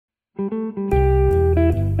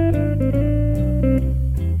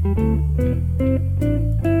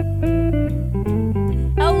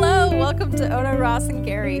Welcome to Ona, Ross, and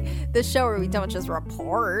Carrie, the show where we don't just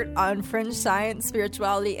report on fringe science,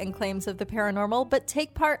 spirituality, and claims of the paranormal, but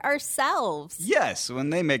take part ourselves. Yes, when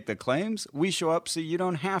they make the claims, we show up so you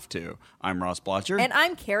don't have to. I'm Ross Blotcher. And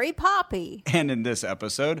I'm Carrie Poppy. And in this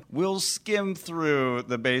episode, we'll skim through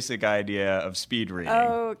the basic idea of speed reading.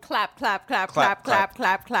 Oh, clap, clap, clap, clap, clap,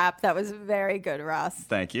 clap, clap. That was very good, Ross.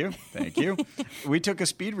 Thank you. Thank you. We took a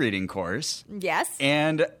speed reading course. Yes.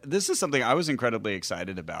 And this is something I was incredibly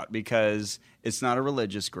excited about because it's not a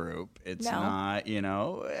religious group. It's not,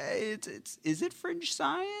 is it fringe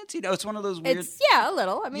science? It's one of those weird... a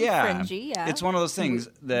little. I mean, fringy, yeah. It's one of those things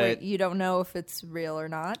that... you don't know if it's real or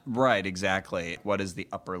not. Right, exactly. What is the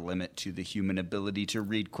upper limit to the human ability to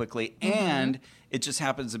read quickly? Mm-hmm. And it just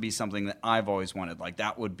happens to be something that I've always wanted. Like,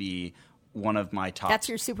 that would be one of my top... That's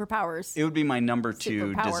your superpowers. It would be my number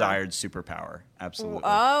 2 desired superpower. Absolutely.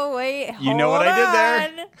 Oh, wait. You know what I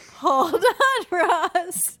did there? Hold on,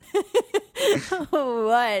 Ross.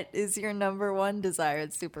 What is your number 1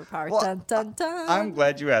 desired superpower? Well, dun, dun, dun. I'm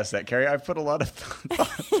glad you asked that, Carrie. I've put a lot of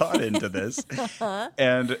thought into this.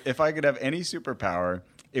 And if I could have any superpower,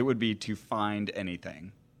 it would be to find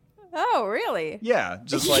anything. Oh, really? Yeah,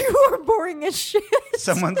 just like... You are boring as shit.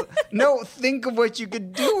 No, think of what you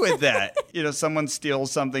could do with that. Someone steals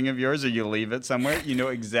something of yours or you leave it somewhere. You know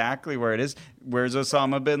exactly where it is. Where's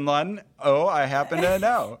Osama bin Laden? Oh, I happen to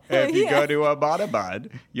know. If you go to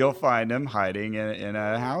Abbottabad, you'll find him hiding in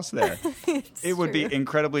a house there. It would be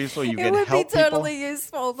incredibly useful. You could help people totally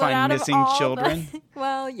useful, find missing children.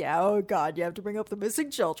 Well, yeah. Oh, God, you have to bring up the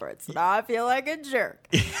missing children. So now I feel like a jerk.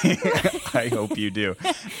 I hope you do.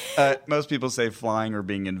 Most people say flying or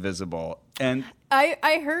being invisible. And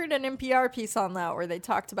I heard an NPR piece on that where they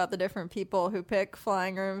talked about the different people who pick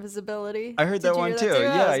flying or invisibility. I heard that one too.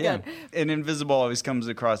 Yeah. Good. And invisible always comes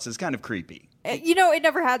across as kind of creepy. It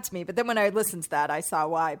never had to me, but then when I listened to that, I saw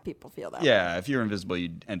why people feel that way. Yeah, if you're invisible,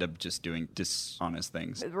 you end up just doing dishonest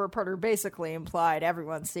things. The reporter basically implied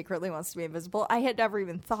everyone secretly wants to be invisible. I had never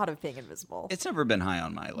even thought of being invisible. It's never been high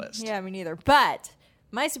on my list. Yeah, me neither. But...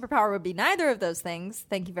 my superpower would be neither of those things.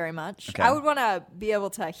 Thank you very much. Okay. I would want to be able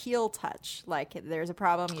to heal touch. Like, if there's a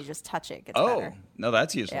problem, you just touch it. It gets better. No,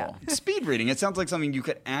 that's useful. Yeah. Speed reading, it sounds like something you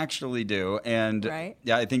could actually do. And right?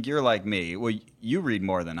 Yeah, I think you're like me. Well, you read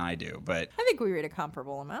more than I do, but... I think we read a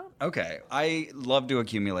comparable amount. Okay. I love to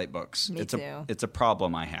accumulate books. Me too. It's a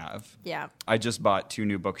problem I have. Yeah. I just bought 2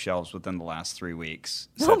 new bookshelves within the last 3 weeks.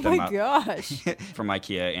 Oh my gosh. From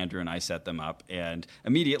IKEA, Andrew and I set them up, and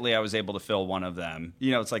immediately I was able to fill one of them.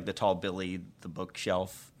 It's like the tall Billy, the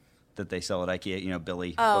bookshelf that they sell at IKEA,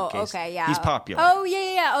 Billy bookcase. Okay, yeah. He's popular. Oh,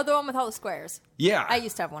 yeah. Oh, the one with all the squares. Yeah. I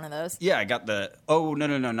used to have one of those. Yeah, I got the... Oh, no,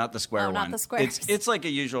 not the square one. Not the squares. It's like a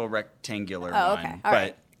usual rectangular one. Okay. All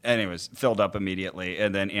right. Anyways, filled up immediately,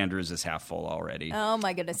 and then Andrew's is half full already. Oh,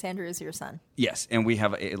 my goodness. Andrew is your son. Yes, and we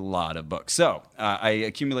have a lot of books. So I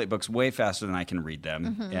accumulate books way faster than I can read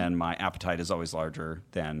them, and my appetite is always larger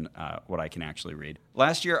than what I can actually read.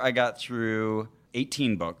 Last year, I got through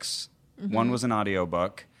 18 books. One was an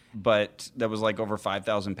audiobook, but that was like over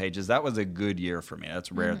 5,000 pages. That was a good year for me.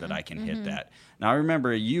 That's rare that I can hit that. Now, I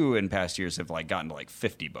remember you in past years have gotten to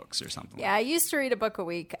 50 books or something. Yeah, I used to read a book a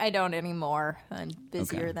week. I don't anymore. I'm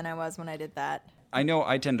busier than I was when I did that. I know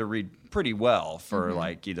I tend to read pretty well for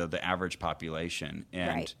the average population.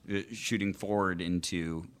 And shooting forward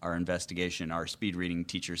into our investigation, our speed reading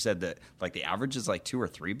teacher said that the average is 2 or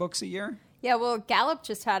 3 books a year. Yeah, well, Gallup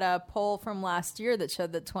just had a poll from last year that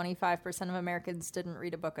showed that 25% of Americans didn't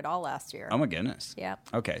read a book at all last year. Oh, my goodness. Yeah.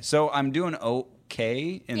 Okay, so I'm doing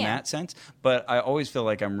okay in that sense, but I always feel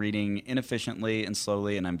like I'm reading inefficiently and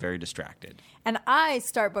slowly, and I'm very distracted. And I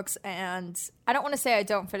start books, and I don't want to say I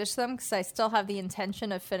don't finish them, because I still have the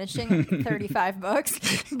intention of finishing 35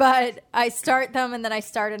 books, but I start them, and then I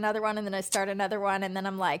start another one, and then I start another one, and then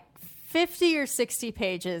I'm 50 or 60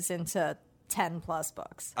 pages into 10 plus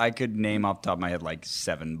books. I could name off the top of my head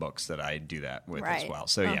 7 books that I do that with as well.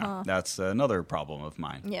 So yeah, that's another problem of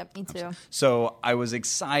mine. Yep, me too. So I was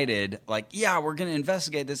excited, we're going to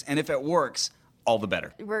investigate this, and if it works, all the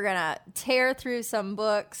better. We're going to tear through some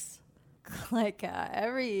books.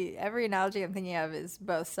 Every analogy I'm thinking of is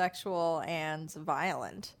both sexual and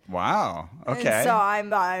violent. Wow. Okay. And so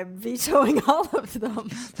I'm vetoing all of them.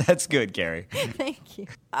 That's good, Carrie. Thank you.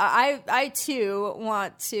 I too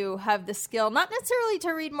want to have the skill, not necessarily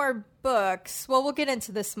to read more books. Well, we'll get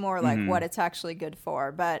into this more, what it's actually good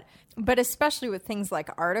for. But But especially with things like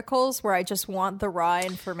articles where I just want the raw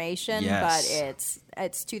information, Yes. but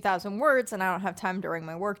it's 2,000 words and I don't have time during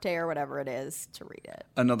my workday or whatever it is to read it.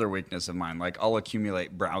 Another weakness of mine, like I'll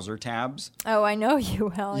accumulate browser tabs. Oh, I know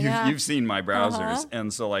you will, yeah. You've seen my browsers. Uh-huh.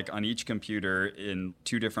 And so like on each computer in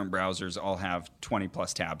 2 different browsers, I'll have 20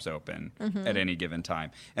 plus tabs open at any given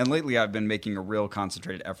time. And lately I've been making a real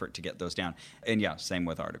concentrated effort to get those down. And yeah, same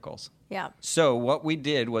with articles. Yeah. So what we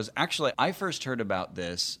did was actually, I first heard about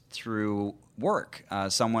this through work.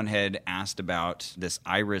 Someone had asked about this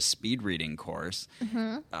Iris speed reading course.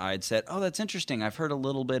 I'd said, oh, that's interesting. I've heard a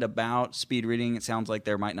little bit about speed reading. It sounds like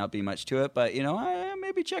there might not be much to it, but,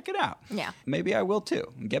 maybe check it out. Yeah. Maybe I will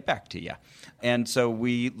too. Get back to you. And so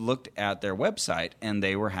we looked at their website, and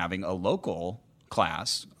they were having a local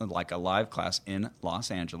class, like a live class in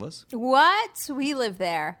Los Angeles. What? We live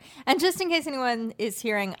there. And just in case anyone is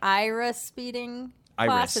hearing Ira speeding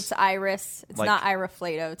class, Iris. it's Iris. It's Like- not Ira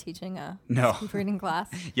Flato teaching a No. speed reading class.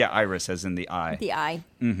 Yeah, Iris as in the I. The I.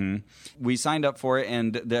 We signed up for it,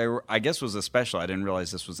 and there, I guess, was a special. I didn't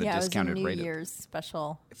realize this was a Yeah, discounted it was a rate. New Year's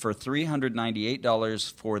special. For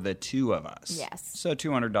 $398 for the 2 of us. Yes. So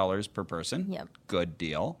 $200 per person. Yep. Good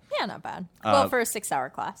deal. Yeah, not bad. Well, for a 6-hour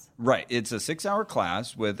class. Right. It's a 6-hour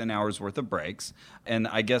class with an hour's worth of breaks. And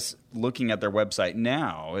I guess looking at their website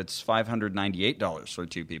now, it's $598 for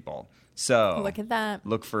 2 people. So Look at that.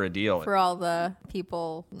 look for a deal. For all the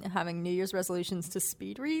people having New Year's resolutions to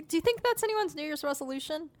speed read. Do you think that's anyone's New Year's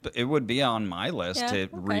resolution? But it would be on my list Yeah, to okay.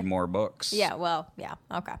 read more books. Yeah, well, yeah,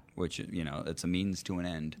 okay. Which, it's a means to an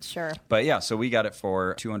end. Sure. But yeah, so we got it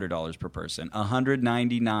for $200 per person.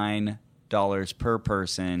 $199 per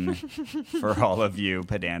person for all of you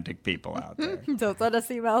pedantic people out there. Don't send us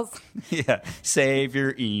emails. Yeah, save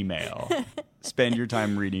your email. Spend your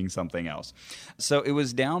time reading something else. So it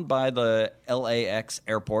was down by the LAX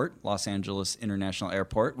airport, Los Angeles International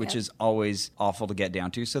Airport, which is always awful to get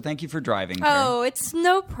down to. So thank you for driving, Carrie. Oh, it's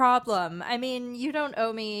no problem. I mean, you don't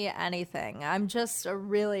owe me anything. I'm just a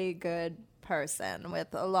really good person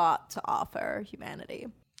with a lot to offer humanity.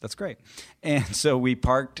 That's great. And so we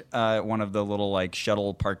parked one of the little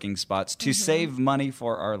shuttle parking spots to save money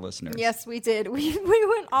for our listeners. Yes, we did. We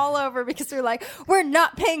went all over because we were like, we're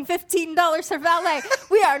not paying $15 for valet.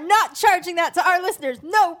 We are not charging that to our listeners.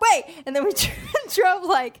 No way. And then we drove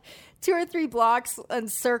 2 or 3 blocks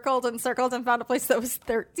and circled and found a place that was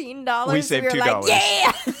 $13. We saved were $2. like,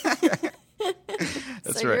 yeah.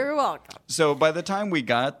 That's So right. you're welcome. So by the time we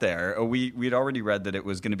got there, we'd already read that it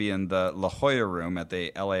was going to be in the La Jolla room at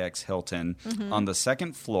the LAX Hilton on the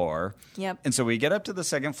 2nd floor. Yep. And so we get up to the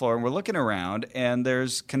 2nd floor and we're looking around and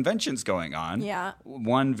there's conventions going on. Yeah.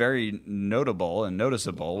 One very notable and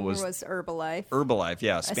noticeable was Herbalife. Herbalife,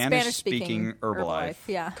 yeah. Spanish-speaking Herbalife, Herbalife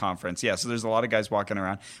yeah. conference. Yeah, so there's a lot of guys walking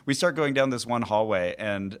around. We start going down this one hallway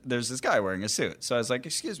and there's this guy wearing a suit. So I was like,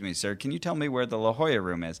 excuse me, sir, can you tell me where the La Jolla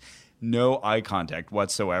room is? No eye contact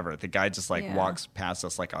whatsoever. The guy just Yeah. walks past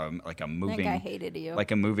us like a moving. That guy hated you. Like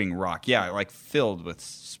a moving rock. Yeah, filled with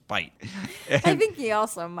spite. I think he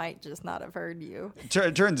also might just not have heard you.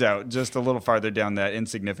 Turns out, just a little farther down that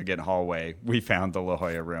insignificant hallway, we found the La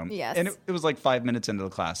Jolla room. Yes. And it was 5 minutes into the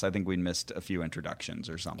class. I think we'd missed a few introductions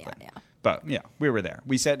or something. Yeah. But yeah, we were there.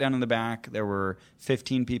 We sat down in the back. There were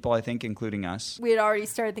 15 people, I think, including us. We had already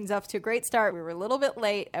started things off to a great start. We were a little bit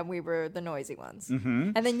late, and we were the noisy ones.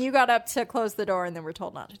 Mm-hmm. And then you got up to close the door, and then we're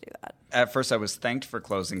told not to do that. At first, I was thanked for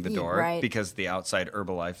closing the door Right. because the outside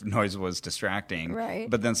Herbalife noise was distracting. Right.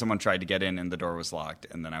 But then someone tried to get in, and the door was locked,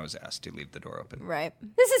 and then I was asked to leave the door open. Right.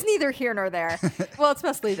 This is neither here nor there. Well, it's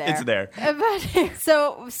mostly there. It's there. But,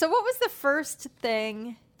 so what was the first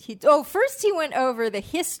thing first he went over the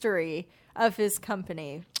history of his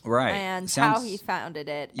company. Right. And how he founded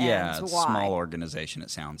it Yeah, and it's why. a small organization, it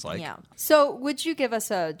sounds like. Yeah. So would you give us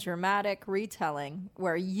a dramatic retelling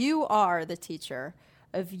where you are the teacher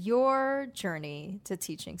of your journey to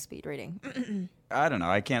teaching speed reading? I don't know.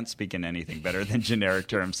 I can't speak in anything better than generic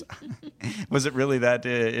terms. Was it really that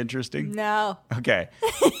interesting? No. Okay.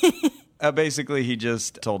 Basically, he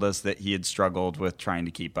just told us that he had struggled with trying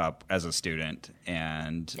to keep up as a student,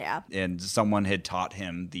 and someone had taught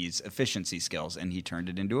him these efficiency skills, and he turned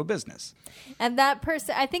it into a business. And that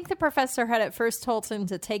person, I think the professor had at first told him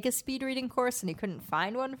to take a speed reading course, and he couldn't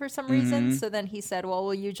find one for some reason. So then he said, well,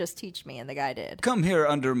 will you just teach me? And the guy did. Come here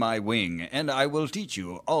under my wing, and I will teach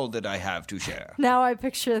you all that I have to share. Now I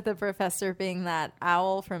picture the professor being that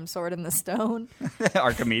owl from Sword in the Stone.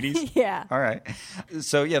 Archimedes? Yeah. All right.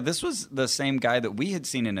 So, yeah, this was the same guy that we had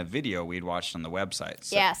seen in a video we'd watched on the website.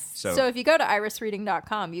 So, Yes. So if you go to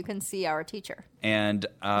irisreading.com, you can see our teacher. And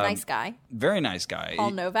Nice guy. Very nice guy.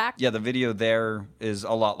 Paul Novak? Yeah, the video there is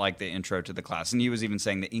a lot like the intro to the class. And he was even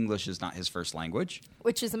saying that English is not his first language.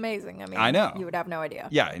 Which is amazing. I mean, I know. You would have no idea.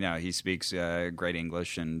 Yeah, no, he speaks great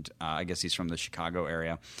English, and I guess he's from the Chicago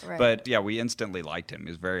area. Right. But yeah, we instantly liked him. He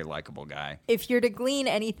was a very likable guy. If you're to glean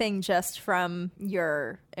anything just from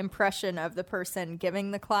your impression of the person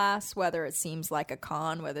giving the class, whether it seems like a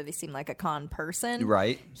con, whether they seem like a con person,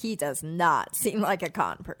 Right. he does not seem like a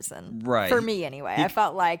con person. Right. For me, anyway. I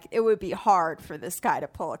felt like it would be hard for this guy to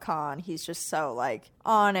pull a con. He's just so, like,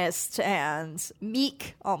 honest and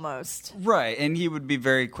meek, almost. Right, and he would be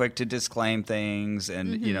very quick to disclaim things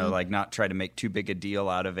and, you know, like not try to make too big a deal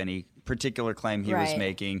out of any particular claim he was Right.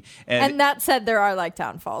 making. And that said, there are, like,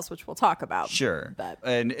 downfalls, which we'll talk about. Sure. But.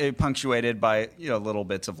 And it punctuated by, you know, little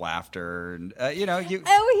bits of laughter. And, you know, you...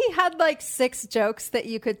 Oh, he had like 6 jokes that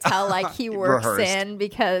you could tell like he works Rehearsed. in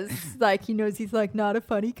because like he knows he's like not a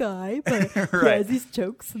funny guy, but he Right. has these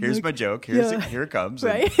jokes. And, Here's like, my joke. yeah. Here it comes.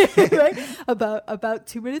 Right, right. About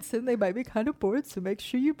 2 minutes in, they might be kind of bored, so make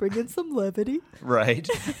sure you bring in some levity. Right.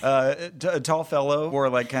 A tall fellow wore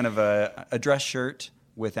like kind of a dress shirt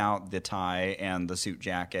without the tie and the suit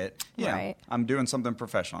jacket. You know, Right. I'm doing something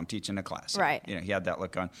professional. I'm teaching a class. Right. You know, he had that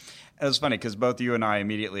look on. And it was funny because both you and I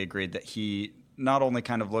immediately agreed that he not only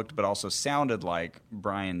kind of looked but also sounded like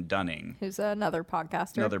Brian Dunning. Who's another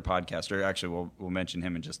podcaster? Another podcaster. Actually, we'll mention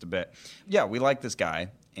him in just a bit. Yeah, we like this guy,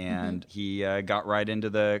 and he got right into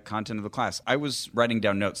the content of the class. I was writing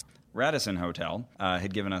down notes. Radisson Hotel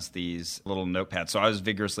had given us these little notepads, so I was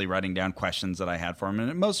vigorously writing down questions that I had for him,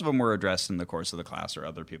 and most of them were addressed in the course of the class or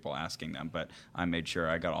other people asking them, but I made sure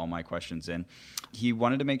I got all my questions in. He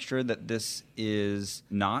wanted to make sure that this is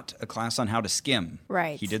not a class on how to skim.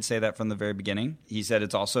 Right. He did say that from the very beginning. He said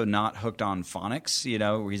it's also not hooked on phonics, you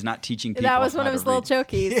know, he's not teaching people That was one how of his to little read.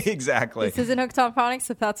 jokies. Exactly. This isn't hooked on phonics.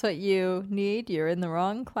 If that's what you need, you're in the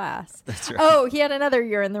wrong class. That's right. Oh, he had another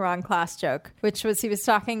 "you're in the wrong class" joke, which was he was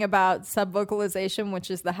talking about subvocalization,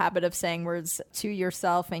 which is the habit of saying words to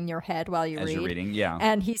yourself in your head while you As read. you're reading, yeah.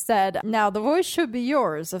 And he said, "Now the voice should be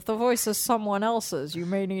yours. If the voice is someone else's, you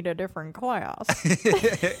may need a different class."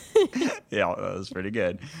 Yeah, that was pretty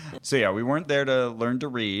good. So yeah, we weren't there to learn to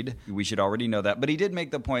read. We should already know that. But he did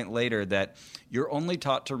make the point later that you're only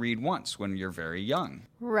taught to read once when you're very young.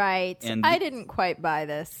 Right. And I didn't quite buy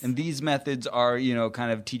this. And these methods are, you know,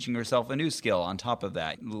 kind of teaching yourself a new skill on top of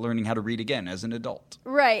that, learning how to read again as an adult.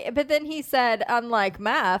 Right. But then he said, unlike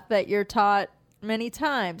math, that you're taught many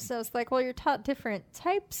times. So it's like, well, you're taught different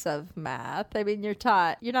types of math. I mean, you're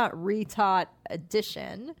not retaught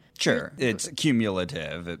addition. Sure. It's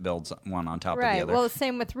cumulative. It builds one on top of the Right. other. Well,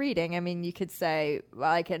 same with reading. I mean, you could say,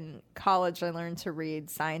 like in college, I learned to read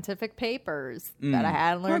scientific papers that I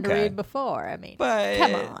hadn't learned to okay. read before. I mean, But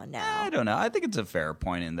come on now. I don't know. I think it's a fair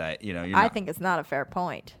point in that, you know, you're I not... think it's not a fair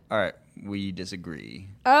point. All right. We disagree.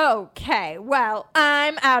 Okay. Well,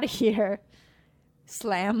 I'm out of here.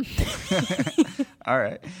 Slam. All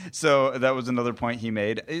right. So that was another point he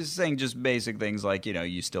made. He's saying just basic things like, you know,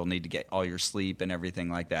 you still need to get all your sleep and everything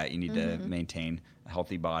like that. You need to maintain a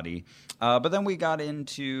healthy body. But then we got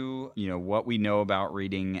into, you know, what we know about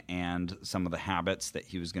reading and some of the habits that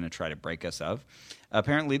he was going to try to break us of.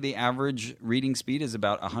 Apparently, the average reading speed is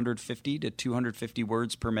about 150 to 250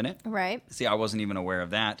 words per minute. Right. See, I wasn't even aware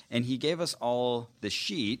of that. And he gave us all the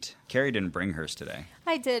sheet. Carrie didn't bring hers today.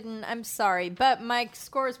 I didn't. I'm sorry. But my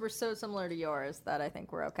scores were so similar to yours that I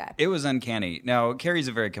think we're okay. It was uncanny. Now, Carrie's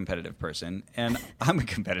a very competitive person, and I'm a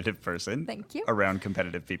competitive person. Thank you. Around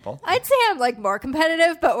competitive people. I'd say I'm like more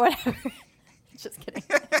competitive, but whatever. Just kidding.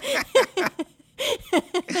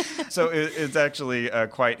 So it's actually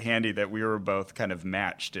quite handy that we were both kind of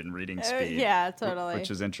matched in reading speed. Yeah, totally. Which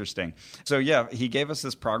is interesting. So yeah, he gave us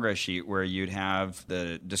this progress sheet where you'd have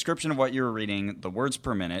the description of what you were reading, the words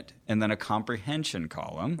per minute, and then a comprehension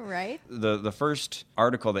column. Right. The first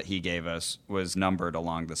article that he gave us was numbered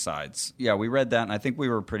along the sides. Yeah, we read that, and I think we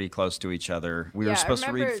were pretty close to each other. We Yeah, were I supposed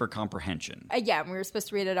to read remember- for comprehension. Yeah, we were supposed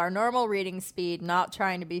to read at our normal reading speed, not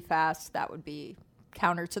trying to be fast. That would be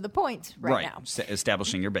counter to the point right now.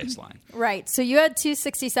 Establishing your baseline. Right. So you had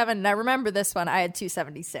 267, and I remember this one. I had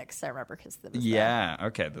 276. I remember because Yeah,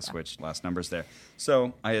 okay, the switch, last numbers there.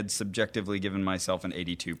 So I had subjectively given myself an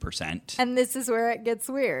 82%. And this is where it gets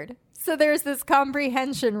weird. So there's this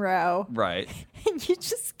comprehension row, Right. and you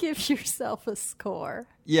just give yourself a score.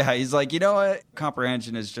 Yeah, he's like, you know what?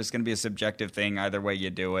 Comprehension is just going to be a subjective thing. Either way you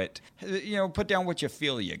do it. You know, put down what you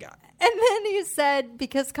feel you got. And then you said,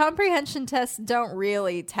 because comprehension tests don't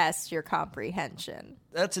really test your comprehension.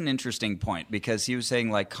 That's an interesting point because he was saying,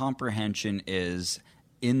 like, comprehension is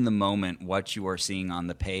in the moment what you are seeing on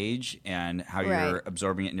the page and how you're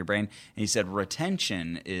absorbing it in your brain. And he said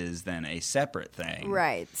retention is then a separate thing.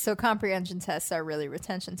 Right. So comprehension tests are really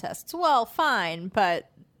retention tests. Well, fine, but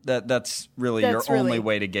that's really your only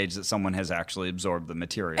way to gauge that someone has actually absorbed the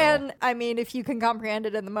material. And, I mean, if you can comprehend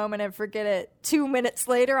it in the moment and forget it 2 minutes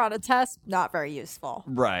later on a test, not very useful.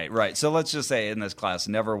 Right. So let's just say in this class,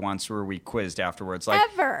 never once were we quizzed afterwards. Like,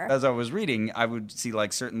 ever. As I was reading, I would see,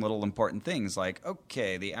 like, certain little important things, like,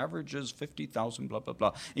 okay, the average is 50,000, blah, blah,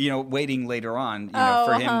 blah. Waiting later on,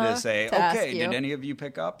 for him to say, okay, did any of you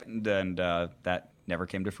pick up? And that never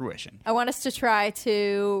came to fruition. I want us to try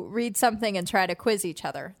to read something and try to quiz each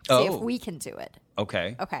other. See if we can do it.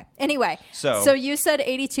 Okay. Anyway, so you said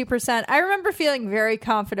 82%. I remember feeling very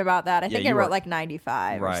confident about that. I think I wrote like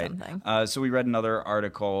 95 or something. So we read another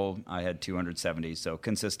article. I had 270, so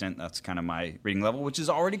consistent. That's kind of my reading level, which is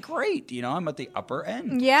already great. I'm at the upper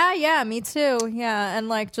end. Yeah, me too. Yeah, and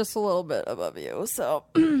like just a little bit above you. So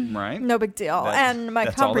right, no big deal. And my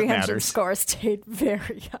comprehension score stayed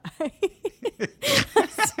very high.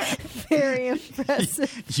 Very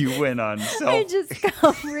impressive. You went on I just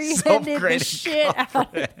comprehended the shit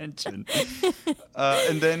comprehension.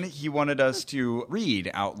 And then he wanted us to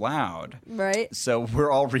read out loud. Right. So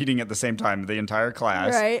we're all reading at the same time, the entire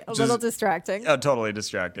class. Right. A little distracting. Totally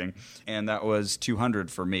distracting. And that was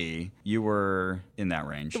 200 for me. You were in that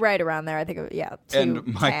range. Right around there. I think, And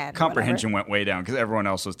my comprehension went way down because everyone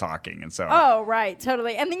else was talking. And so. Oh, right.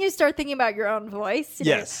 Totally. And then you start thinking about your own voice.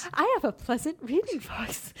 Yes. I have a pleasant reading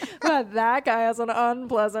voice. But that guy has an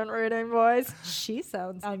unpleasant reading voice. She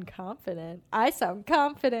sounds unconfident. I sound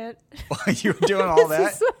confident. You were doing all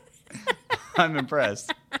that? I'm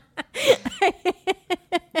impressed.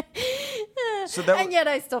 And yet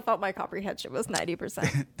I still felt my comprehension was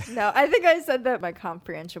 90%. No, I think I said that my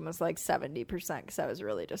comprehension was like 70% because I was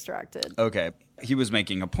really distracted. Okay. He was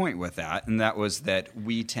making a point with that, and that was that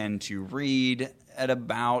we tend to read at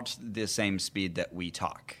about the same speed that we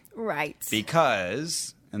talk. Right.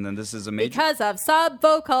 Because of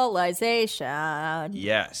subvocalization.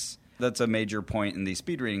 Yes. That's a major point in these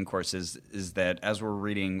speed reading courses is that as we're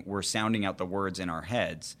reading, we're sounding out the words in our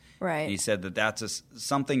heads. Right. And he said that that's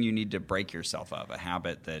something you need to break yourself of, a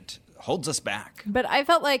habit that holds us back. But I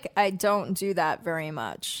felt like I don't do that very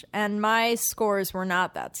much. And my scores were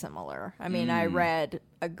not that similar. I mean, I read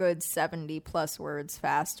a good 70 plus words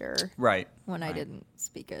faster. Right. When I didn't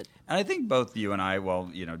speak it. And I think both you and I,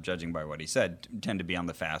 judging by what he said, tend to be on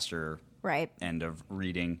the faster end of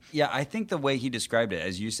reading. Yeah, I think the way he described it,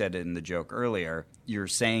 as you said in the joke earlier, you're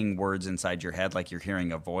saying words inside your head like you're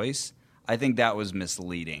hearing a voice. I think that was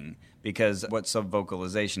misleading because what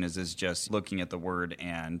subvocalization is just looking at the word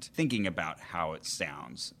and thinking about how it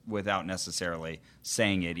sounds without necessarily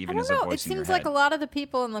saying it even as a voice in your head. It seems like a lot of the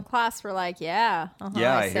people in the class were like, I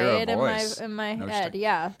hear it a voice in my head.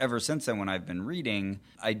 Yeah. Ever since then, when I've been reading,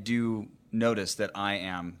 I do notice that I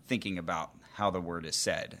am thinking about how the word is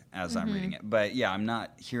said as I'm reading it. But I'm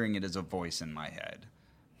not hearing it as a voice in my head.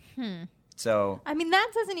 So, I mean,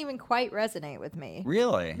 that doesn't even quite resonate with me.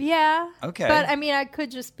 Really? Yeah. Okay. But I mean, I could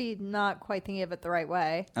just be not quite thinking of it the right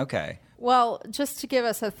way. Okay. Well, just to give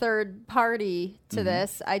us a third party to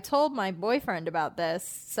this, I told my boyfriend about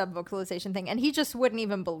this subvocalization thing, and he just wouldn't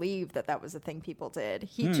even believe that was a thing people did.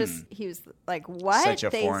 He was like, what? Such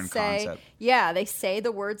a foreign concept. Yeah, they say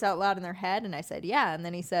the words out loud in their head, and I said, yeah. And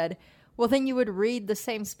then he said, well, then you would read the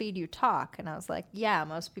same speed you talk. And I was like, yeah,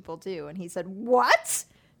 most people do. And he said, what?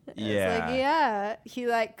 Yeah. He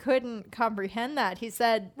couldn't comprehend that. He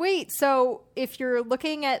said, wait, so if you're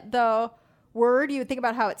looking at the word, you would think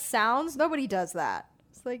about how it sounds? Nobody does that.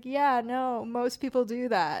 It's like, yeah, no, most people do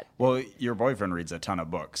that. Well, your boyfriend reads a ton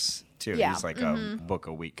of books, too. Yeah. He's like a book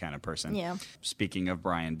a week kind of person. Yeah. Speaking of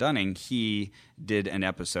Brian Dunning, he did an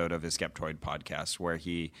episode of his Skeptoid podcast where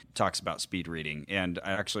he talks about speed reading. And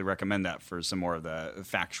I actually recommend that for some more of the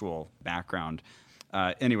factual background.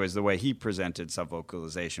 Anyways, the way he presented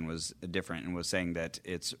subvocalization was different and was saying that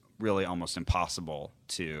it's really almost impossible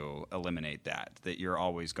to eliminate that you're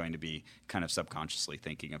always going to be kind of subconsciously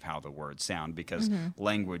thinking of how the words sound because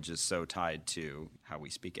language is so tied to how we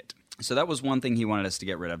speak it. So that was one thing he wanted us to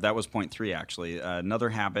get rid of. That was point 3, actually.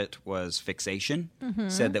 Another habit was fixation.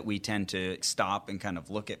 Said that we tend to stop and kind of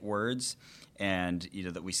look at words and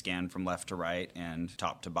that we scan from left to right and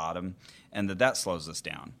top to bottom, and that slows us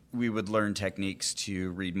down. We would learn techniques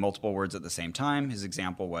to read multiple words at the same time. His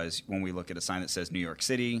example was when we look at a sign that says New York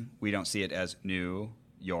City, we don't see it as New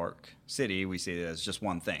York City, we see it as just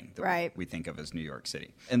one thing that Right. we think of as New York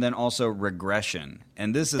City. And then also regression.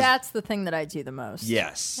 And this is... That's the thing that I do the most.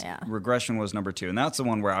 Yes. Yeah. Regression was number 2. And that's the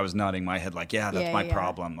one where I was nodding my head like, yeah, that's my Yeah.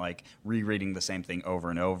 problem. Like rereading the same thing over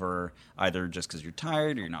and over, either just because you're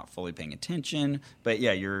tired or you're not fully paying attention. But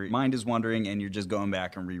yeah, your mind is wandering and you're just going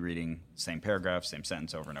back and rereading same paragraph, same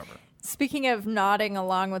sentence over and over. Speaking of nodding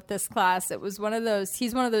along with this class, he's one of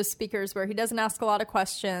those speakers where he doesn't ask a lot of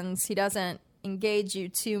questions. He doesn't engage you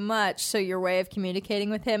too much. So your way of communicating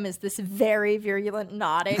with him is this very virulent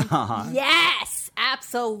nodding. Yes,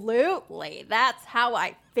 absolutely. That's how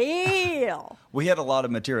I feel. We had a lot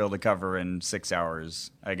of material to cover in 6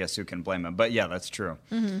 hours. I guess who can blame him? But yeah, that's true.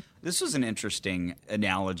 Mm-hmm. This was an interesting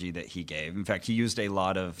analogy that he gave. In fact, he used a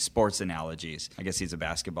lot of sports analogies. I guess he's a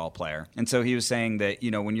basketball player. And so he was saying that,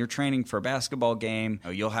 when you're training for a basketball game,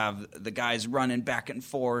 you'll have the guys running back and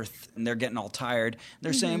forth and they're getting all tired.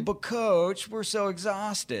 They're saying, but coach, we're so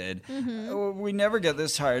exhausted. We never get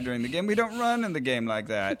this tired during the game. We don't run in the game like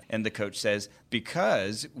that. And the coach says,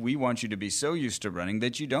 because we want you to be so used to running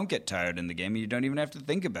that you don't get tired in the game and you don't even have to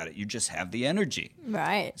think about it. You just have the energy.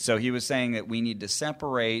 Right. So he was saying that we need to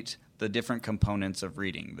separate the different components of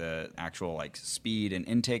reading, the actual speed and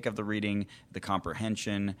intake of the reading, the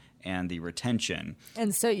comprehension, and the retention.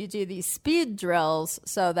 And so you do these speed drills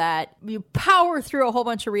so that you power through a whole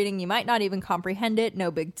bunch of reading. You might not even comprehend it, no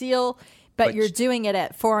big deal. But you're doing it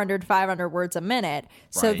at 400, 500 words a minute.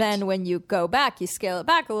 So Right. then when you go back, you scale it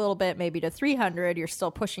back a little bit, maybe to 300. You're still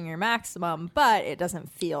pushing your maximum, but it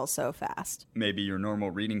doesn't feel so fast. Maybe your normal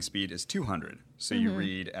reading speed is 200. So you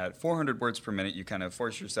read at 400 words per minute. You kind of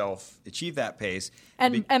force yourself, achieve that pace.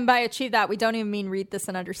 And by achieve that, we don't even mean read this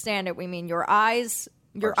and understand it. We mean your eyes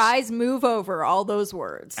move over all those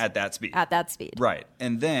words. At that speed. At that speed. Right.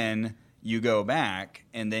 And then you go back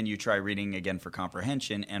and then you try reading again for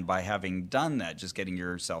comprehension. And by having done that, just getting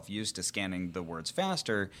yourself used to scanning the words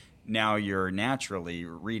faster, now you're naturally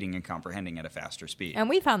reading and comprehending at a faster speed. And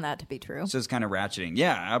we found that to be true. So it's kind of ratcheting.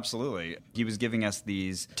 Yeah, absolutely. He was giving us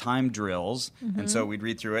these time drills, and so we'd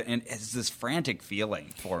read through it, and it's this frantic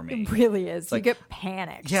feeling for me. It really is. Like, you get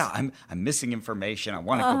panicked. Yeah, I'm missing information. I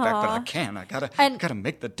want to go back, but I can't. I gotta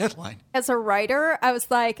make the deadline. As a writer, I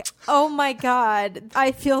was like, oh my God,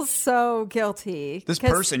 I feel so guilty. This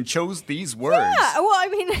person chose these words. Yeah, well, I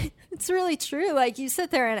mean, it's really true. Like, you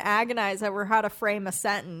sit there and agonize over how to frame a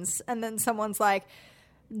sentence, and then someone's like,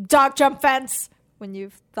 dog jump fence, when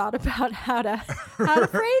you've thought about how to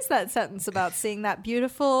phrase that sentence about seeing that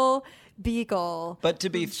beautiful beagle. But to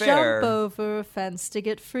be fair, jump over a fence to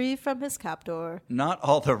get free from his captor. not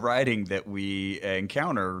all the writing that we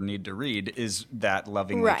encounter or need to read is that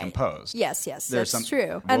lovingly composed. Yes, There's that's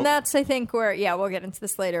true. And that's, I think, where, we'll get into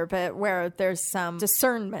this later, but where there's some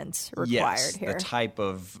discernment required here. The type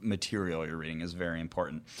of material you're reading is very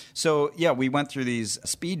important. So, we went through these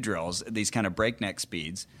speed drills, these kind of breakneck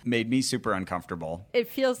speeds, made me super uncomfortable. It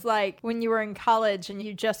feels like when you were in college and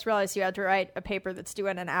you just realized you had to write a paper that's due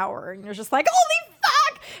in an hour, and you're just like, holy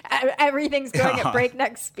fuck! Everything's going at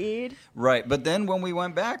breakneck speed. Right. But then when we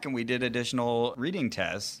went back and we did additional reading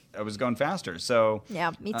tests, I was going faster. So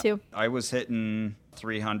yeah, me too. I was hitting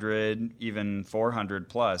 300, even 400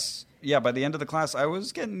 plus. Yeah, by the end of the class, I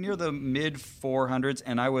was getting near the mid 400s,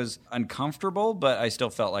 and I was uncomfortable, but I still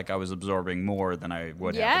felt like I was absorbing more than I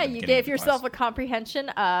would have. Yeah, you gave yourself a comprehension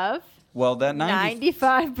of... Well, that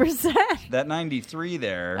 95%. That 93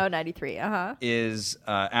 there. Oh, 93, is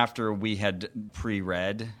after we had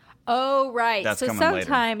pre-read. Oh, right. That's so coming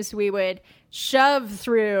sometimes we would shove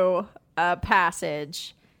through a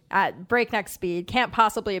passage at breakneck speed, can't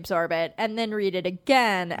possibly absorb it, and then read it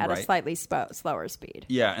again at a slightly slower speed.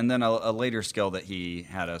 Yeah, and then a later skill that he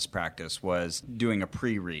had us practice was doing a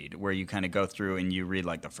pre-read, where you kind of go through and you read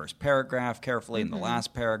like the first paragraph carefully and the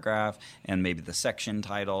last paragraph and maybe the section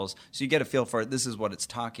titles. So you get a feel for it. This is what it's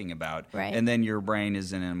talking about. Right. And then your brain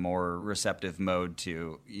is in a more receptive mode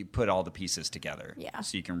to you put all the pieces together. Yeah.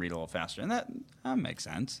 So you can read a little faster. And that makes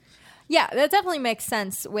sense. Yeah, that definitely makes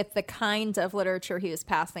sense with the kind of literature he was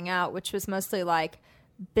passing out, which was mostly like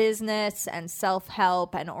business and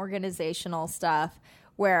self-help and organizational stuff,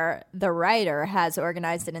 where the writer has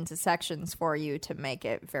organized it into sections for you to make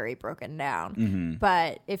it very broken down.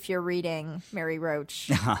 But if you're reading Mary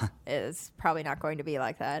Roach, is probably not going to be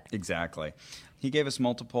like that. Exactly. He gave us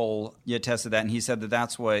multiple tests of that, and he said that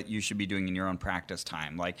that's what you should be doing in your own practice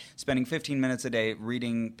time, like spending 15 minutes a day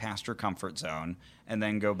reading past your comfort zone, and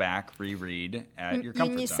then go back, reread at your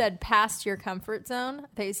comfort zone. You said past your comfort zone. I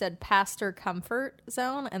thought you said past your comfort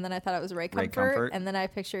zone, and then I thought it was Ray Comfort, and then I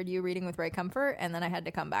pictured you reading with Ray Comfort, and then I had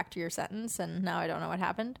to come back to your sentence, and now I don't know what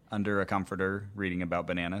happened. Under a comforter, reading about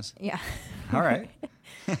bananas. Yeah. All right.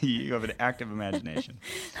 You have an active imagination.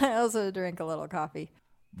 I also drink a little coffee.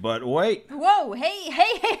 But wait. Whoa,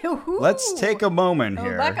 hey. Ooh. Let's take a moment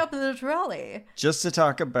here. Back up the trolley. Just to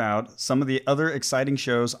talk about some of the other exciting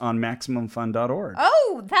shows on MaximumFun.org.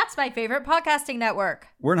 Oh, that's my favorite podcasting network.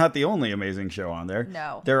 We're not the only amazing show on there.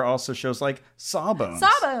 No. There are also shows like Sawbones.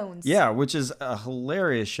 Sawbones. Yeah, which is a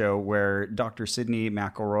hilarious show where Dr. Sydney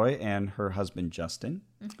McElroy and her husband Justin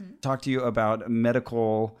talk to you about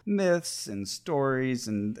medical myths and stories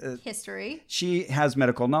and history. She has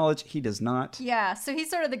medical knowledge. He does not. Yeah, so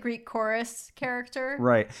he's sort of the Greek chorus character.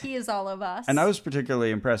 Right. He is all of us. And I was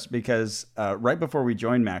particularly impressed because right before we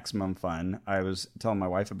joined Maximum Fun, I was telling my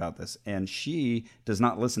wife about this, and she does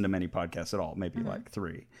not listen to many podcasts at all, maybe like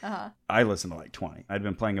 3. I listen to like 20. I'd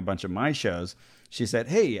been playing a bunch of my shows. She said,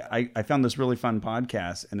 hey, I found this really fun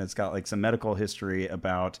podcast, and it's got like some medical history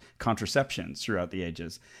about contraceptions throughout the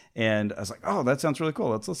ages. And I was like, oh, that sounds really cool.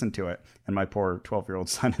 Let's listen to it. And my poor 12-year-old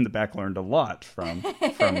son in the back learned a lot from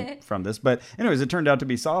this. But anyways, it turned out to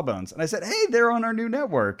be Sawbones. And I said, hey, they're on our new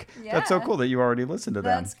network. Yeah. That's so cool that you already listened to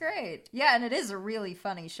them. That's great. Yeah, and it is a really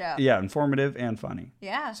funny show. Yeah, informative and funny.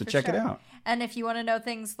 Yeah, so check it out. And if you want to know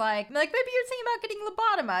things like maybe you're thinking about getting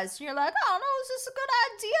lobotomized, and you're like, oh, no, is this a good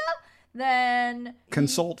idea? Then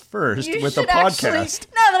consult first with a the podcast.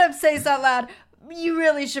 Now that I'm saying this out loud, you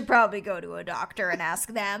really should probably go to a doctor and ask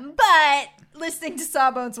them. But listening to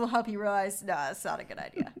Sawbones will help you realize, no, that's not a good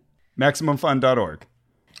idea. MaximumFun.org.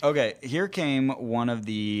 Okay, here came one of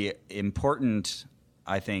the important,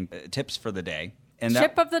 I think, tips for the day. And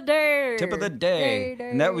Tip of the day. Tip of the day.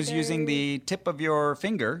 And that was using the tip of your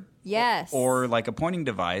finger. Yes. Or like a pointing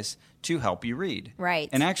device to help you read. Right.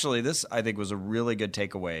 And actually, this, I think, was a really good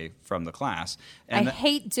takeaway from the class. And I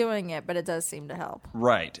hate doing it, but it does seem to help.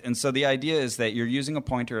 Right. And so the idea is that you're using a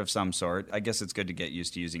pointer of some sort. I guess it's good to get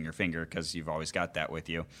used to using your finger because you've always got that with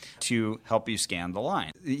you to help you scan the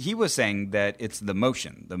line. He was saying that it's the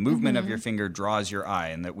motion. The movement of your finger draws your eye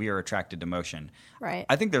and that we are attracted to motion. Right.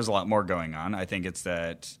 I think there's a lot more going on. I think it's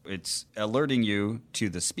that it's alerting you to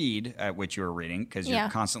the speed at which you're reading because you're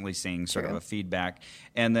constantly seeing sort of a feedback.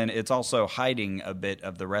 And then it's also hiding a bit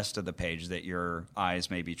of the rest of the page that your eyes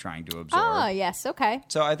may be trying to absorb. Oh, yes. Okay.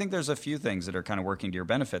 So I think there's a few things that are kind of working to your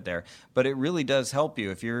benefit there. But it really does help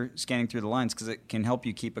you if you're scanning through the lines because it can help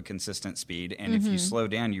you keep a consistent speed. And if you slow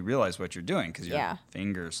down, you realize what you're doing because your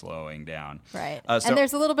finger's slowing down. Right. And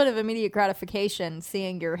there's a little bit of immediate gratification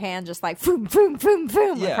seeing your hand just like boom, boom, boom,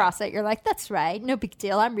 boom across it. You're like, that's right. No big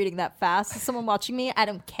deal. I'm reading that fast. Is someone watching me? I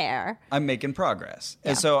don't care. I'm making progress. Yeah.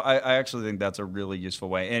 And so I actually think that's a really useful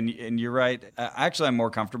way. And you're right. Actually, I'm more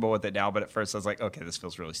comfortable with it now. But at first, I was like, okay, this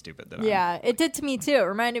feels really stupid. It did to me, too. It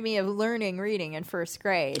reminded me of learning reading in first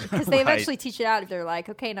grade. Because they eventually teach it out. If they're like,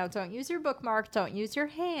 okay, now don't use your bookmark. Don't use your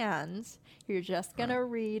hands. You're just going to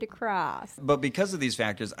read across. But because of these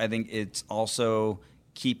factors, I think it's also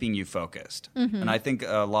keeping you focused. And I think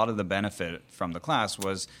a lot of the benefit from the class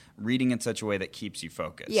was reading in such a way that keeps you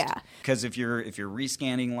focused. Yeah. Because if you're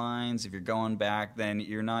rescanning lines, if you're going back, then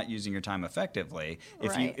you're not using your time effectively.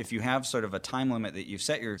 If you have sort of a time limit that you've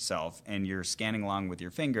set yourself and you're scanning along with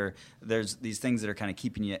your finger, there's these things that are kind of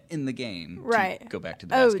keeping you in the game. Right. To go back to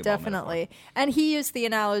the basketball definitely. Metaphor. And he used the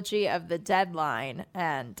analogy of the deadline,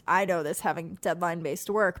 and I know this having deadline-based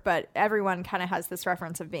work, but everyone kind of has this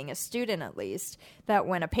reference of being a student at least, that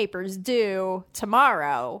when a paper's due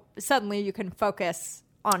tomorrow, suddenly you can focus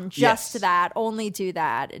on just that, only do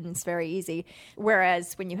that, and it's very easy.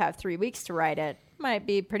 Whereas when you have 3 weeks to write it, might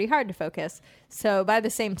be pretty hard to focus. So by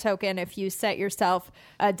the same token, if you set yourself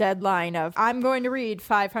a deadline of, I'm going to read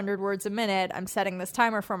 500 words a minute, I'm setting this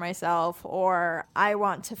timer for myself, or I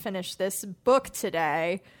want to finish this book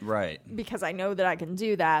today, right? Because I know that I can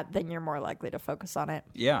do that, then you're more likely to focus on it.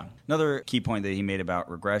 Yeah. Another key point that he made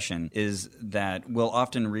about regression is that we'll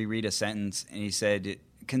often reread a sentence, and he said,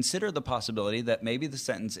 consider the possibility that maybe the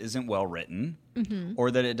sentence isn't well written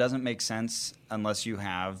or that it doesn't make sense unless you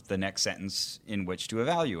have the next sentence in which to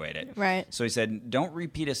evaluate it. Right. So he said, don't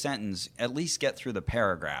repeat a sentence, at least get through the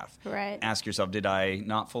paragraph. Right. Ask yourself, did I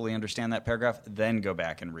not fully understand that paragraph? Then go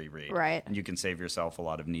back and reread. Right. And you can save yourself a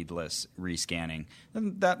lot of needless rescanning.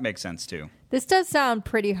 And that makes sense too. This does sound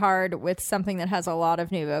pretty hard with something that has a lot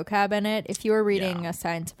of new vocab in it. If you were reading a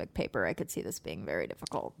scientific paper, I could see this being very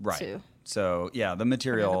difficult. Right. So, the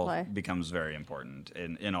material becomes very important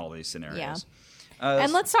in all these scenarios. Yeah.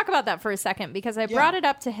 And let's talk about that for a second, because I brought it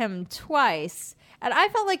up to him twice, and I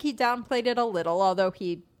felt like he downplayed it a little, although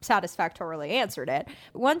he satisfactorily answered it.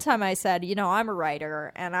 One time I said, I'm a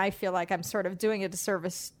writer and I feel like I'm sort of doing a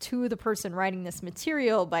disservice to the person writing this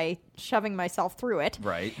material by shoving myself through it.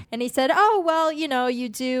 Right. And he said, oh, well, you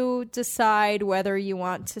do decide whether you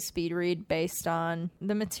want to speed read based on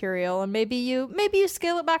the material, and maybe you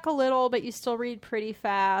scale it back a little, but you still read pretty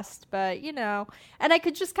fast. But, and I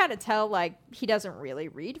could just kind of tell, like, he doesn't really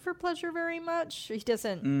read for pleasure very much. He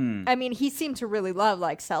doesn't, I mean, he seemed to really love,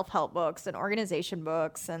 like, self-help books and organization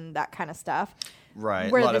books and that kind of stuff.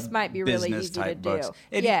 Right. Where this might be really easy to books.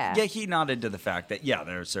 do. Yeah, he nodded to the fact that,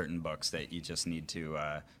 there are certain books that you just need to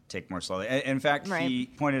take more slowly. In fact, he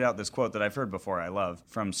pointed out this quote that I've heard before I love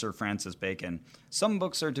from Sir Francis Bacon. Some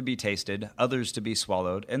books are to be tasted, others to be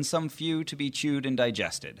swallowed, and some few to be chewed and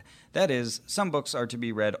digested. That is, some books are to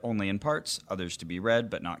be read only in parts, others to be read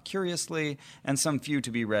but not curiously, and some few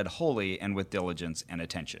to be read wholly and with diligence and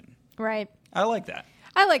attention. Right. I like that.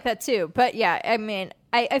 I like that too. But yeah, I mean,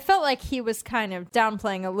 I felt like he was kind of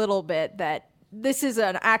downplaying a little bit that this is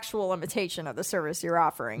an actual limitation of the service you're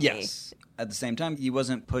offering me. Yes. At the same time, he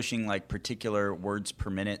wasn't pushing like particular words per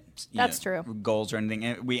minute That's true. goals or anything.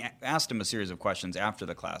 And we asked him a series of questions after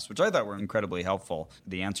the class, which I thought were incredibly helpful,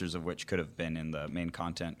 the answers of which could have been in the main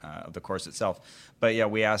content of the course itself. But yeah,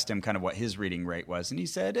 we asked him kind of what his reading rate was, and he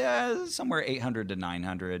said somewhere 800 to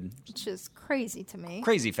 900. Which is crazy to me.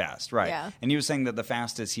 Crazy fast, right. Yeah. And he was saying that the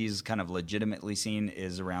fastest he's kind of legitimately seen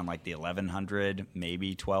is around like the 1100,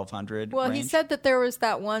 maybe 1200 Well, range. he said that there was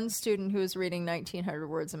that one student who was reading 1900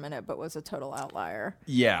 words a minute but was a total outlier.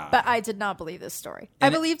 Yeah. But I did not believe this story.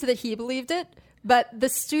 And I believed that he believed it, but the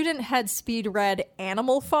student had speed read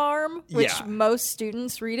Animal Farm, which most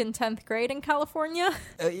students read in 10th grade in California.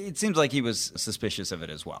 It seems like he was suspicious of it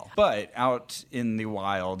as well. But out in the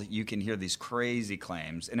wild, you can hear these crazy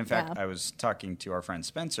claims. And in fact, I was talking to our friend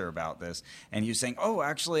Spencer about this, and he was saying, oh,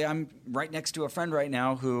 actually, I'm right next to a friend right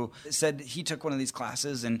now who said he took one of these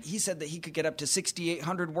classes, and he said that he could get up to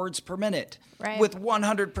 6,800 words per minute with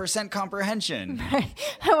 100% comprehension.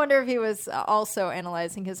 Right. I wonder if he was also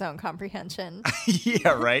analyzing his own comprehension.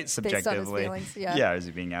 Yeah, right. Subjectively. Based on his feelings, yeah, is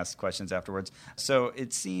he being asked questions afterwards? So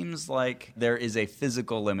it seems like there is a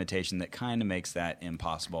physical limitation that kind of makes that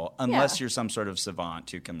impossible, unless you're some sort of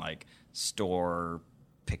savant who can like store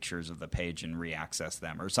pictures of the page and reaccess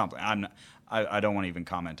them or something. I don't want to even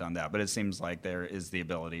comment on that, but it seems like there is the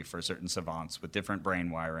ability for certain savants with different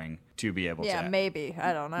brain wiring to be able to maybe.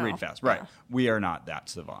 I don't know. read fast. Right. We are not that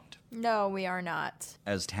savant. No, we are not.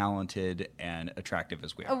 As talented and attractive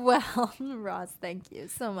as we are. Well, Ross, thank you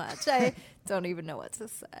so much. I don't even know what to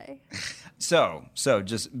say. So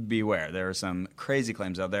just beware. There are some crazy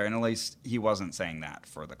claims out there, and at least he wasn't saying that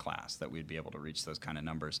for the class, that we'd be able to reach those kind of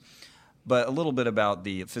numbers. But a little bit about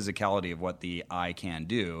the physicality of what the eye can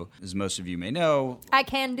do. As most of you may know, I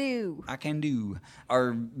can do.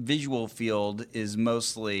 Our visual field is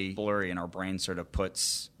mostly blurry, and our brain sort of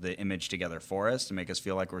puts the image together for us to make us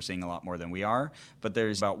feel like we're seeing a lot more than we are. But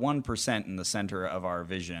there's about 1% in the center of our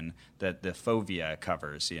vision that the fovea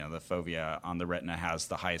covers. The fovea on the retina has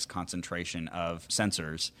the highest concentration of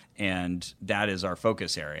sensors, and that is our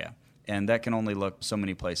focus area. And that can only look so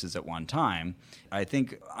many places at one time. I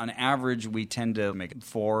think on average, we tend to make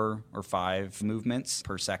 4 or 5 movements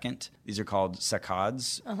per second. These are called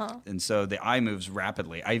saccades. And so the eye moves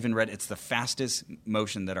rapidly. I even read it's the fastest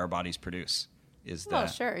motion that our bodies produce. Oh,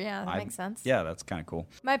 sure. Yeah, that makes sense. Yeah, that's kind of cool.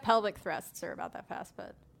 My pelvic thrusts are about that fast,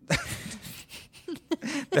 but...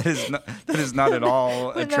 that is not at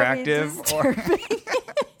all attractive.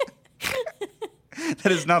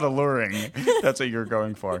 That is not alluring. That's what you're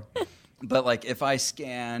going for. But like if I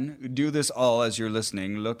scan, do this all as you're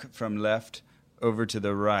listening, look from left over to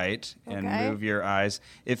the right and move your eyes.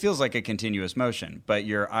 It feels like a continuous motion, but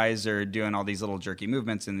your eyes are doing all these little jerky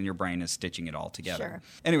movements and then your brain is stitching it all together. Sure.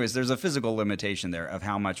 Anyways, there's a physical limitation there of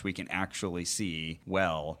how much we can actually see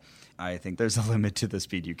well. I think there's a limit to the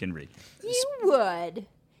speed you can read. You would,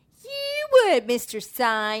 Mr.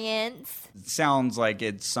 Science. It sounds like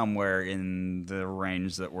it's somewhere in the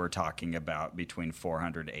range that we're talking about, between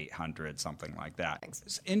 400 to 800, something like that.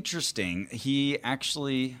 It's interesting. He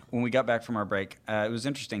actually, when we got back from our break, it was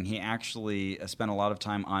interesting. He actually spent a lot of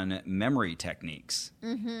time on memory techniques.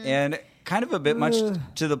 And kind of a bit much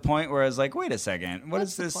to the point where I was like, wait a second,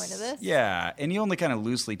 what's the point of this? Yeah, and you only kind of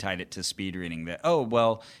loosely tied it to speed reading that, oh,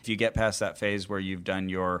 well, if you get past that phase where you've done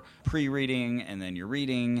your pre-reading and then your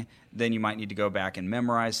reading, then you might need to go back and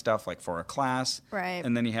memorize stuff like for a class. Right.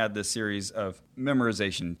 And then you had this series of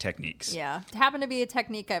memorization techniques. Yeah. It happened to be a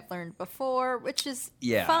technique I've learned before, which is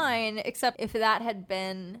fine, except if that had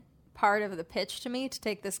been part of the pitch to me to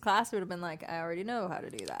take this class, it would have been like, I already know how to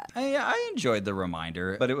do that. I enjoyed the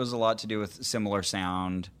reminder, but it was a lot to do with similar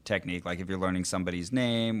sound technique. Like if you're learning somebody's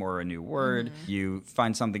name or a new word, you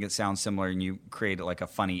find something that sounds similar and you create like a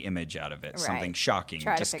funny image out of it. Right. Something shocking,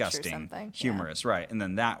 Try to picture disgusting, something. humorous, right. And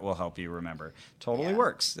then that will help you remember. Totally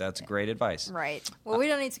works. That's great advice. Right. Well, we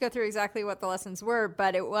don't need to go through exactly what the lessons were,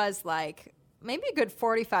 but it was like maybe a good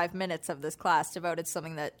 45 minutes of this class devoted to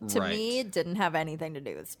something that, to me, didn't have anything to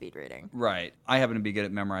do with speed reading. Right. I happen to be good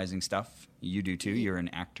at memorizing stuff. You do too. You're an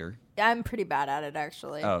actor. I'm pretty bad at it,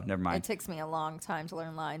 actually. Oh, never mind. It takes me a long time to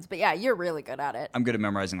learn lines. But yeah, you're really good at it. I'm good at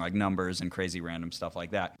memorizing like numbers and crazy random stuff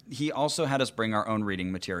like that. He also had us bring our own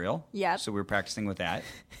reading material. Yep. So we were practicing with that.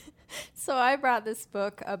 So I brought this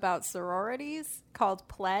book about sororities called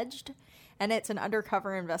Pledged. And it's an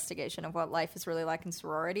undercover investigation of what life is really like in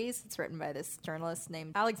sororities. It's written by this journalist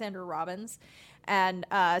named Alexander Robbins. And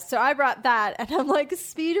so I brought that, and I'm like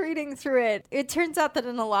speed reading through it. It turns out that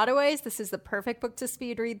in a lot of ways, this is the perfect book to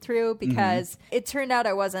speed read through because it turned out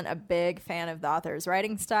I wasn't a big fan of the author's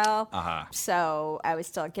writing style. So I was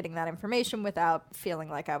still getting that information without feeling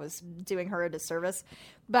like I was doing her a disservice.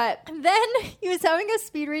 But then he was having us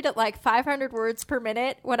speed read at like 500 words per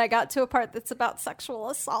minute when I got to a part that's about sexual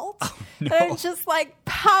assault. Oh, no. And I'm just like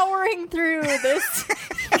powering through this.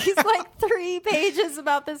 He's like 3 pages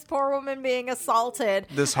about this poor woman being assaulted.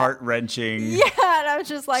 This heart-wrenching Yeah, and I was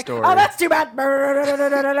just like, story. Oh, that's too bad.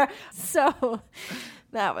 So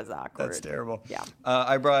that was awkward. That's terrible. Yeah.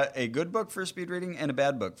 I brought a good book for speed reading and a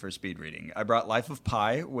bad book for speed reading. I brought Life of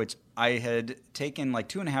Pi, which I had taken like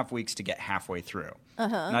 2.5 weeks to get halfway through.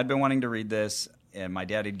 And I'd been wanting to read this, and my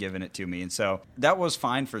dad had given it to me. And so that was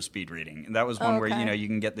fine for speed reading. And that was one where, you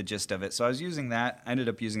can get the gist of it. So I was using that. I ended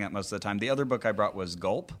up using that most of the time. The other book I brought was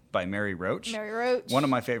Gulp by Mary Roach. Mary Roach. One of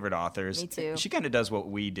my favorite authors. Me too. She kind of does what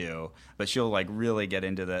we do, but she'll like really get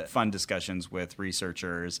into the fun discussions with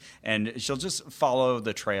researchers. And she'll just follow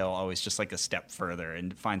the trail always just like a step further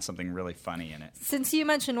and find something really funny in it. Since you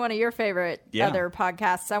mentioned one of your favorite other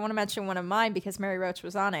podcasts, I want to mention one of mine because Mary Roach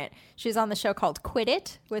was on it. She's on the show called Quit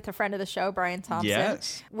It with a friend of the show, Brian Thompson.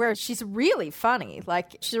 Yes. Where she's really funny.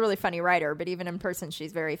 Like, she's a really funny writer, but even in person,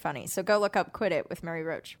 she's very funny. So go look up Quit It with Mary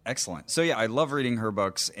Roach. Excellent. So yeah, I love reading her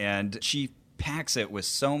books, and she packs it with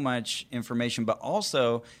so much information, but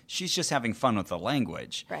also she's just having fun with the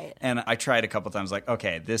language. Right. And I tried a couple times, like,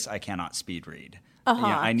 okay, this I cannot speed read.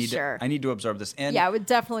 I need to absorb this. And I would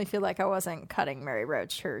definitely feel like I wasn't cutting Mary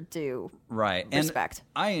Roach her due respect.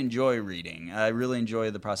 And I enjoy reading. I really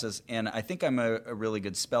enjoy the process, and I think I'm a really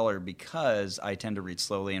good speller because I tend to read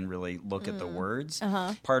slowly and really look at the words.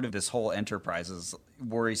 Part of this whole enterprise is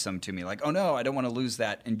worrisome to me. Like, oh no, I don't want to lose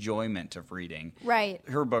that enjoyment of reading. Right.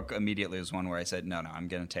 Her book immediately was one where I said, no, I'm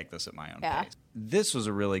going to take this at my own pace. This was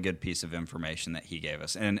a really good piece of information that he gave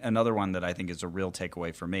us. And another one that I think is a real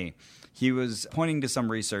takeaway for me. He was pointing to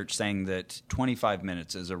some research saying that 25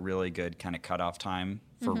 minutes is a really good kind of cutoff time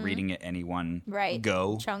for reading at any one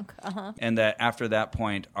go. Chunk. And that after that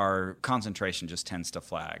point, our concentration just tends to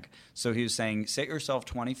flag. So he was saying, set yourself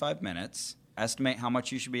 25 minutes. Estimate how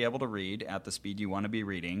much you should be able to read at the speed you want to be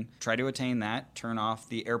reading. Try to attain that. Turn off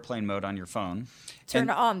the airplane mode on your phone. Turn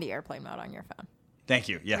on the airplane mode on your phone. Thank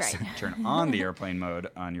you. Yes. Right. Turn on the airplane mode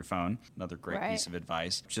on your phone. Another great piece of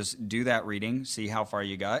advice. Just do that reading. See how far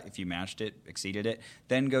you got. If you matched it, exceeded it,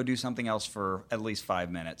 then go do something else for at least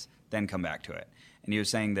 5 minutes. Then come back to it. And he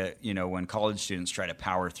was saying that, when college students try to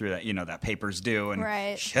power through that, that paper's due and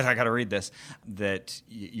shit, I got to read this, that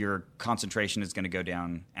your concentration is going to go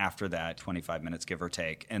down after that 25 minutes, give or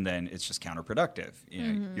take. And then it's just counterproductive.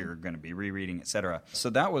 You're going to be rereading, et cetera.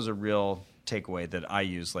 So that was a real takeaway that I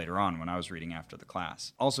used later on when I was reading after the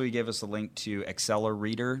class. Also, he gave us a link to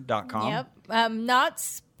accelerator.com. Yep. Not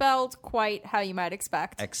spelled quite how you might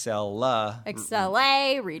expect.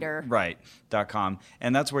 Reader. Right. .com.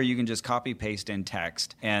 And that's where you can just copy paste in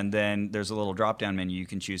text. And then there's a little drop down menu. You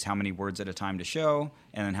can choose how many words at a time to show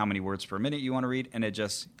and then how many words per minute you want to read. And it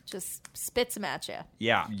just spits them at you.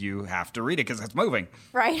 Yeah. You have to read it because it's moving.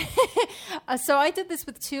 Right. So I did this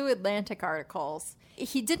with 2 Atlantic articles.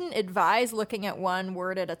 He didn't advise looking at one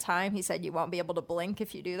word at a time. He said you won't be able to blink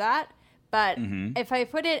if you do that. But if I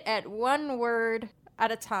put it at one word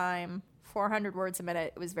at a time, 400 words a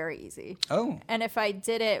minute, it was very easy. Oh. And if I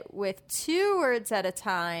did it with 2 words at a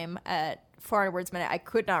time at 400 words a minute, I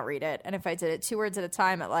could not read it. And if I did it 2 words at a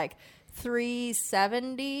time at like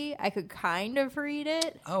 370, I could kind of read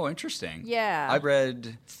it. Oh, interesting. Yeah. I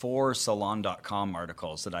read 4 Salon.com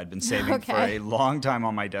articles that I'd been saving for a long time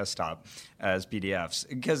on my desktop as PDFs.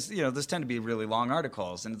 Because, those tend to be really long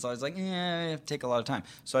articles. And it's always like, it take a lot of time.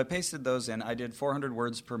 So I pasted those in. I did 400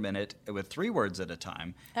 words per minute with 3 words at a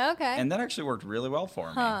time. Okay. And that actually worked really well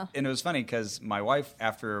for me. And it was funny because my wife,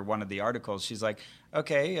 after one of the articles, she's like,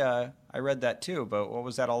 okay, I read that too, but what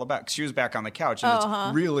was that all about? 'Cause she was back on the couch, and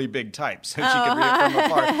it's really big type, so she could read it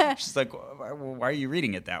from afar. She's like, why are you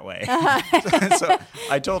reading it that way? So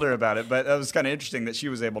I told her about it, but it was kind of interesting that she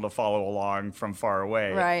was able to follow along from far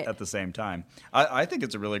away at the same time. I think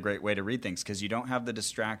it's a really great way to read things because you don't have the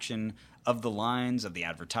distraction of the lines, of the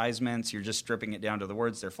advertisements. You're just stripping it down to the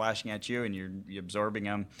words. They're flashing at you, and you're absorbing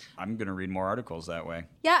them. I'm going to read more articles that way.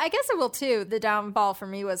 Yeah, I guess I will too. The downfall for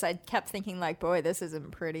me was I kept thinking like, boy, this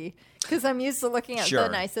isn't pretty. Because I'm used to looking at the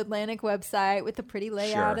Nice Atlantic website with the pretty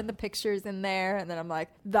layout and the pictures in there. And then I'm like,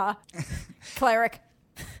 the cleric.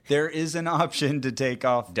 There is an option to take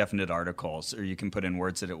off definite articles, or you can put in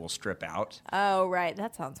words that it will strip out. Oh, right.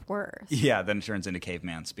 That sounds worse. Yeah, then it turns into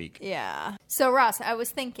caveman speak. Yeah. So, Ross, I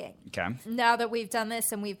was thinking, okay, now that we've done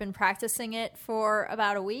this and we've been practicing it for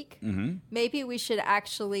about a week, maybe we should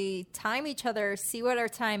actually time each other, see what our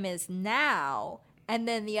time is now, and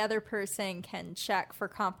then the other person can check for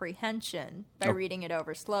comprehension by reading it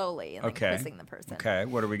over slowly and then quizzing the person. Okay,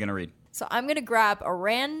 what are we going to read? So I'm going to grab a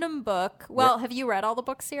random book. Well, have you read all the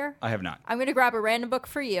books here? I have not. I'm going to grab a random book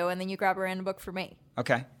for you, and then you grab a random book for me.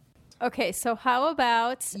 Okay. Okay, so how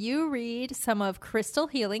about you read some of Crystal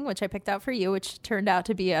Healing, which I picked out for you, which turned out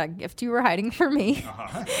to be a gift you were hiding from me.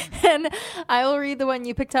 And I will read the one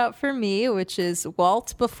you picked out for me, which is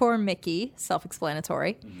Walt Before Mickey,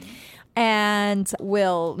 self-explanatory. And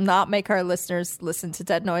we'll not make our listeners listen to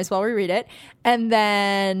dead noise while we read it. And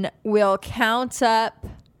then we'll count up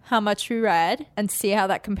how much we read and see how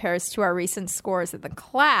that compares to our recent scores in the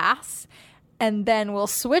class. And then we'll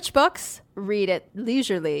switch books, read it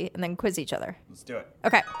leisurely, and then quiz each other. Let's do it.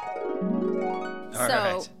 Okay. All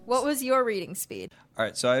right. What was your reading speed? All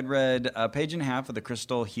right, so I'd read a page and a half of the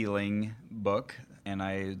Crystal Healing book, and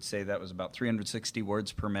I'd say that was about 360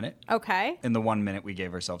 words per minute. Okay. In the 1 minute we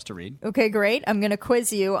gave ourselves to read. Okay, great. I'm going to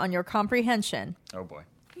quiz you on your comprehension. Oh, boy.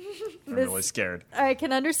 I'm really scared. I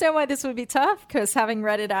can understand why this would be tough, because having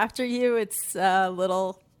read it after you, it's a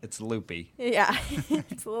little... It's loopy. Yeah,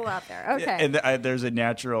 it's a little out there. Okay. And there's a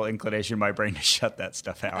natural inclination in my brain to shut that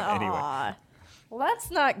stuff out anyway. Well, that's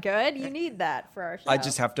not good. You need that for our show. I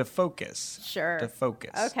just have to focus. Sure. To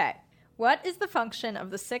focus. Okay. What is the function of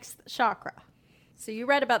the 6th chakra? So you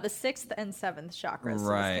read about the 6th and 7th chakras.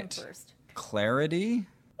 Right. So this came first. Clarity?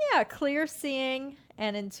 Yeah, clear seeing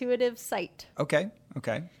and intuitive sight. Okay.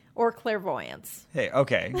 Or clairvoyance. Hey,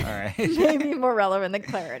 okay. All right. Maybe more relevant than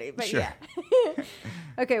clarity, but sure. Yeah.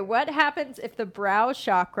 Okay, what happens if the brow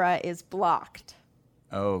chakra is blocked?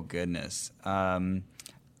 Oh, goodness. I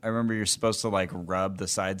remember you're supposed to, rub the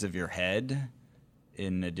sides of your head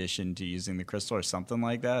in addition to using the crystal or something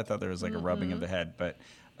like that. I thought there was, a rubbing of the head. But,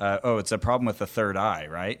 it's a problem with the third eye,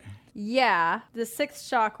 right? Yeah, the 6th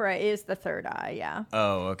chakra is the third eye, yeah.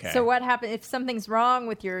 Oh, okay. So what happens if something's wrong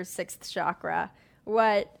with your 6th chakra?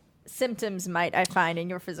 What symptoms might I find in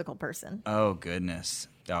your physical person? Oh, goodness.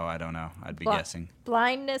 Oh, I don't know. I'd be guessing.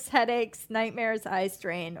 Blindness, headaches, nightmares, eye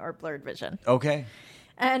strain, or blurred vision. Okay.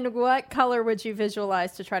 And what color would you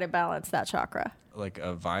visualize to try to balance that chakra? Like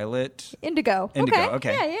a violet? Indigo.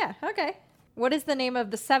 Okay. Yeah. Okay. What is the name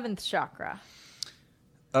of the 7th chakra?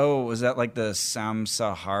 Oh, was that like the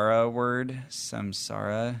Samsara word?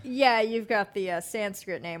 Samsara? Yeah, you've got the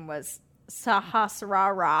Sanskrit name was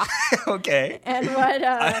Sahasrara. Okay. And what?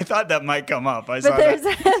 I thought that might come up. There's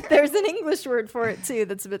an English word for it too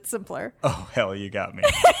that's a bit simpler. Oh, hell, you got me.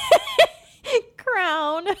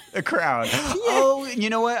 Crown. A crown. Yeah. Oh, you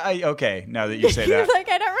know what? Okay, now that you say You're that. like,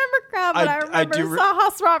 I don't remember crown, but I remember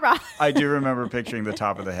Sahasrara. I do remember picturing the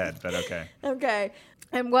top of the head, but okay. Okay.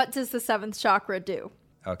 And what does the 7th chakra do?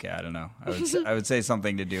 Okay, I don't know. I would say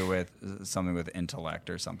something to do with something with intellect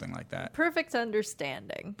or something like that. Perfect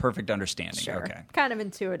understanding. Perfect understanding. Sure. Okay. Kind of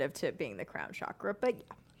intuitive to it being the crown chakra, but yeah.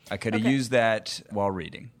 I could have used that while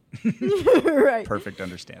reading. Right. Perfect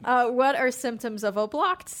understanding. What are symptoms of a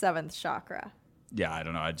blocked 7th chakra? Yeah, I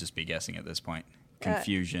don't know. I'd just be guessing at this point.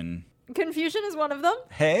 Confusion. Confusion is one of them.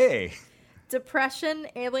 Hey. Depression,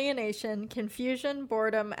 alienation, confusion,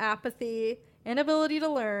 boredom, apathy, inability to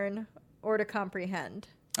learn, or to comprehend.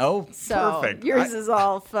 Oh, so perfect. Yours is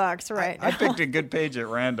all fucked right now. I picked a good page at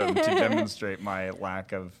random to demonstrate my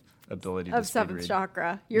lack of ability to speed read. 7th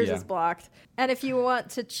chakra. Yours is blocked. And if you want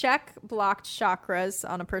to check blocked chakras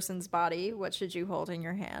on a person's body, what should you hold in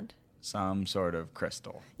your hand? some sort of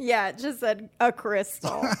crystal. Yeah, it just said a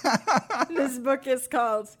crystal. This book is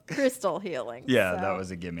called Crystal Healing. Yeah, so. that was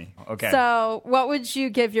a gimme. Okay. So what would you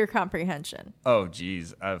give your comprehension? Oh,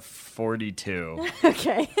 geez. 42.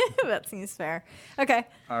 Okay, that seems fair. Okay.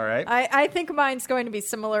 All right. I think mine's going to be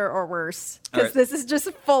similar or worse All because right. this is just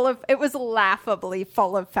it was laughably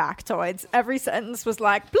full of factoids. Every sentence was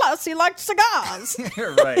like, plus he liked cigars.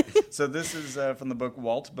 Right. So this is from the book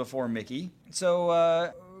Walt Before Mickey.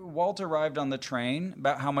 So Walt arrived on the train.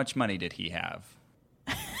 About how much money did he have?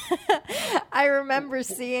 I remember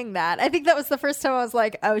seeing that. I think that was the first time I was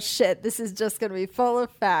like, oh shit, this is just going to be full of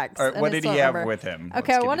facts. All right, And what I did he still have remember. with him?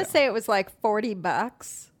 Okay, Let's I want to give say it was like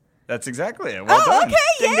 $40. That's exactly it. Well done. Okay,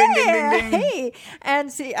 Ding, yeah. ding, ding, ding, ding. Hey,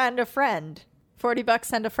 and a friend.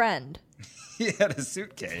 $40 and a friend. He had a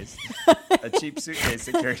suitcase, a cheap suitcase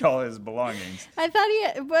that carried all his belongings. I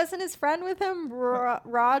thought wasn't his friend with him,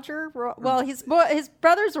 Roger. Well, his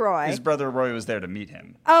brother's Roy. His brother Roy was there to meet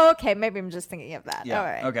him. Oh, okay. Maybe I'm just thinking of that. Yeah. All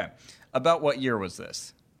right. Okay. About what year was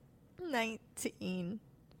this? 19.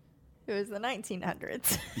 It was the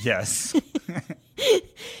 1900s. Yes.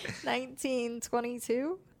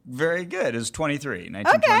 1922. Very good. It was 23.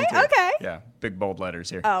 1923. Okay. Yeah. Big bold letters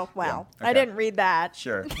here. Oh, wow. Yeah. I Okay. didn't read that.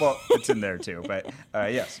 Sure. Well, it's in there too. But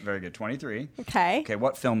yes, very good. 23. Okay. Okay.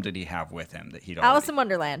 What film did he have with him that he'd already... Alice in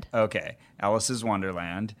Wonderland. Okay. Alice's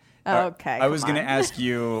Wonderland. Okay, I was come going to on. ask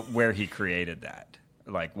you where he created that,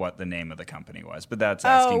 like what the name of the company was, but that's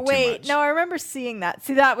asking Oh, wait. too much. No, I remember seeing that.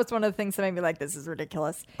 See, that was one of the things that made me like, this is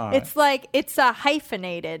ridiculous. It's a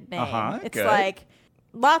hyphenated name. It's good. like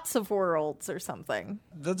lots of worlds or something.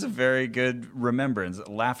 That's a very good remembrance.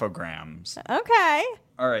 Laphograms. Okay.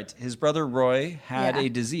 All right. His brother Roy had Yeah. a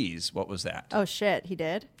disease. What was that? Oh, shit. He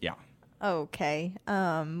did? Yeah. Okay.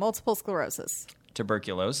 Multiple sclerosis.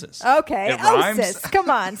 Tuberculosis. Okay. It rhymes. Osis. Come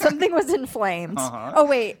on. Something was inflamed. Uh-huh. Oh,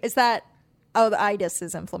 wait. Is that... Oh, the itis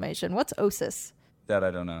is inflammation. What's osis? That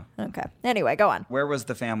I don't know. Okay. Anyway, go on. Where was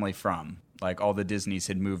the family from? Like all the Disneys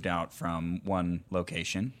had moved out from one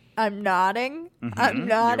location. I'm nodding. Mm-hmm. I'm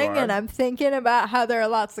nodding, you are. and I'm thinking about how there are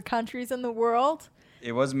lots of countries in the world.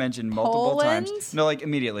 It was mentioned multiple Poland? times. No, like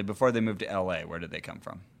immediately before they moved to LA. Where did they come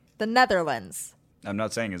from? The Netherlands. I'm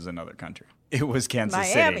not saying it's another country. It was Kansas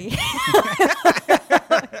Miami. City.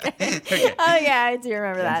 Okay. Oh, yeah, I do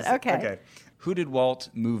remember that. Okay. Okay. Who did Walt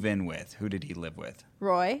move in with? Who did he live with?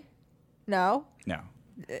 Roy? No. No.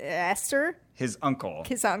 Esther? His uncle.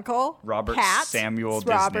 His uncle? Robert Pat? Samuel It's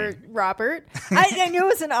Robert. Disney. Robert. I knew it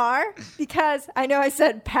was an R because I know I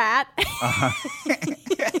said Pat.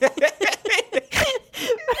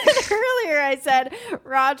 Earlier I said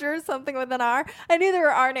Roger, something with an R. I knew there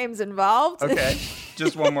were R names involved. Okay.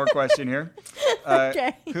 Just one more question here.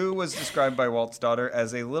 Okay. Who was described by Walt's daughter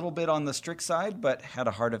as a little bit on the strict side, but had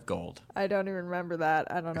a heart of gold? I don't even remember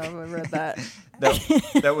that. I don't know if I read that.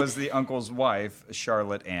 That was the uncle's wife,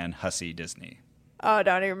 Charlotte Ann Hussey Disney. Oh, I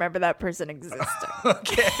don't even remember that person existing.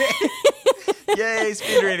 Okay. Yay,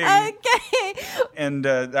 speed reading. Okay. And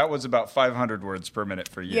that was about 500 words per minute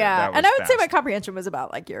for you. Yeah. That was And I would say fast. my comprehension was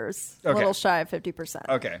about like yours. A Okay. little shy of 50%.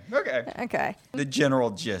 Okay. Okay. The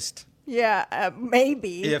general gist. Yeah,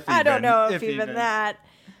 maybe. If I don't even. know If if even even. that.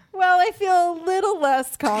 Well, I feel a little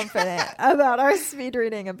less confident about our speed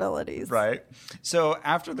reading abilities. Right. So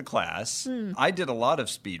after the class, I did a lot of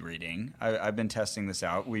speed reading. I've been testing this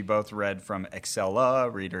out. We both read from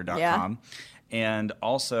Excelareader.com. Yeah. And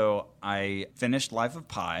also, I finished Life of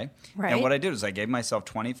Pi. Right. And what I did was I gave myself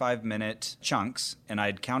 25-minute chunks, and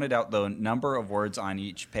I'd counted out the number of words on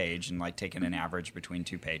each page and like taken an average between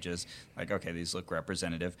two pages. Like, okay, these look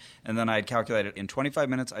representative. And then I'd calculated in 25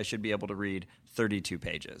 minutes, I should be able to read 32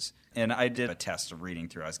 pages. And I did a test of reading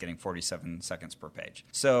through. I was getting 47 seconds per page.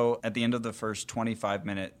 So at the end of the first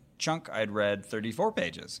 25-minute chunk, I'd read 34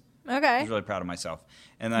 pages. I Okay. was really proud of myself.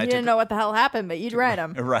 And then You didn't know what the hell happened, but you'd write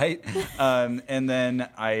them. Right. And then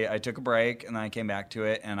I took a break, and then I came back to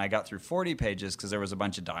it, and I got through 40 pages because there was a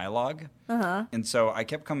bunch of dialogue. Uh-huh. And so I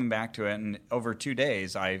kept coming back to it, and over 2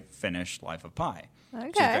 days, I finished Life of Pi.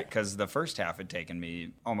 Okay. Because the first half had taken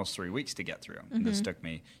me almost 3 weeks to get through. And this took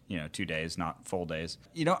me, 2 days, not full days.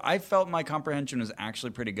 I felt my comprehension was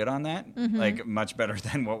actually pretty good on that, like much better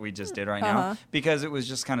than what we just did right now, because it was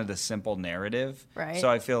just kind of the simple narrative. Right. So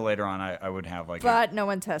I feel later on I would have like But no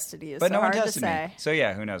one tested you, but so no one hard tested to me. say. So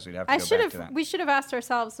yeah, who knows? We'd have to go back to that. We should have asked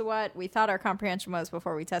ourselves what we thought our comprehension was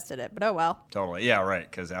before we tested it, but oh well. Totally. Yeah, right.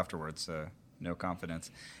 Because afterwards, no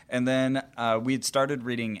confidence. And then we'd started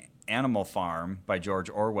reading Animal Farm by George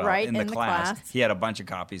Orwell Right, in the in the class. class. He had a bunch of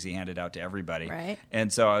copies he handed out to everybody. Right.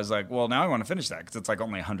 And so I was like, well, now I want to finish that because it's like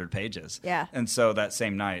only 100 pages. Yeah. And so that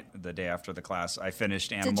same night, the day after the class, I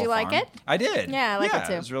finished Animal Farm. Did you like it? I did. Yeah, I like it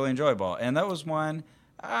too. It was really enjoyable. And that was one...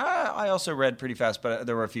 I also read pretty fast, but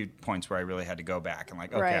there were a few points where I really had to go back and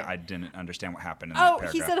like, okay, Right. I didn't understand what happened in that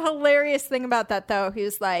paragraph. He said a hilarious thing about that, though. He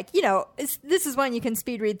was like, this is one you can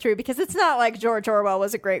speed read through because it's not like George Orwell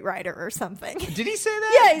was a great writer or something. Did he say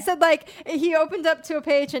that? Yeah, he said, like, he opened up to a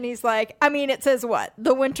page and he's like, I mean, it says what?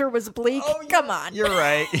 The winter was bleak? Come on. You're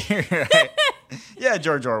right. You're right. Yeah,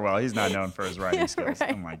 George Orwell. He's not known for his writing skills.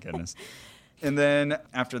 Right. Oh, my goodness. And then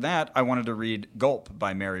after that, I wanted to read Gulp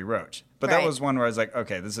by Mary Roach. But that Right. was one where I was like,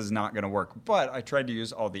 okay, this is not going to work. But I tried to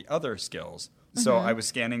use all the other skills. So I was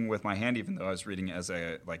scanning with my hand, even though I was reading it as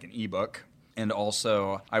an ebook. And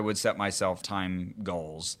also, I would set myself time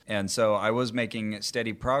goals. And so I was making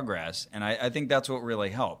steady progress. And I think that's what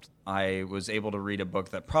really helped. I was able to read a book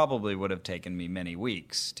that probably would have taken me many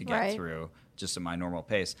weeks to get Right. through just at my normal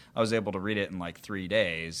pace. I was able to read it in like 3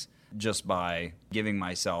 days just by giving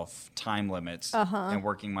myself time limits and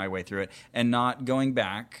working my way through it and not going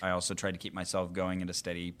back. I also tried to keep myself going at a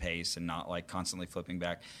steady pace and not like constantly flipping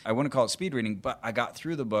back. I wouldn't call it speed reading, but I got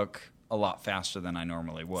through the book a lot faster than I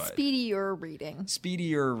normally would. Speedier reading.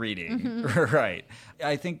 Speedier reading, right.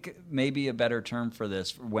 I think maybe a better term for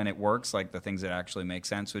this when it works, like the things that actually make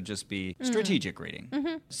sense, would just be strategic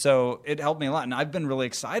reading. So it helped me a lot. And I've been really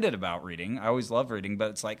excited about reading. I always love reading, but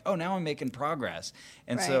it's like, oh, now I'm making progress.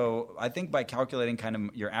 And Right. so I think by calculating kind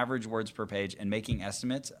of your average words per page and making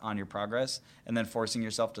estimates on your progress and then forcing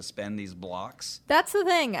yourself to spend these blocks. That's the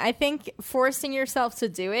thing. I think forcing yourself to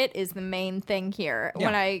do it is the main thing here. Yeah.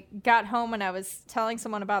 When I got home and I was telling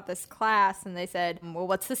someone about this class and they said, well,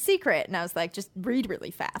 what's the secret? And I was like, just read really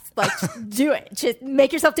fast. Like, just do it. Just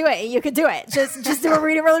make yourself do it. You can do it. Just do it.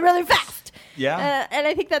 Read it really, really fast. Yeah. And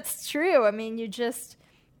I think that's true. I mean, you just...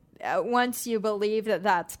 once you believe that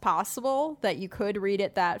that's possible, that you could read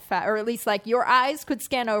it that fast, or at least like your eyes could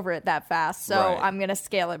scan over it that fast. So Right. I'm going to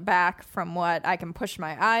scale it back from what I can push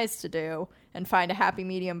my eyes to do and find a happy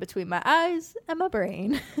medium between my eyes and my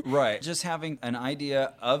brain. Right. Just having an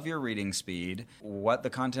idea of your reading speed, what the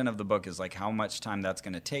content of the book is, like how much time that's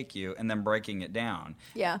going to take you, and then breaking it down.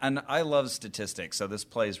 Yeah. And I love statistics, so this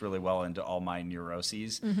plays really well into all my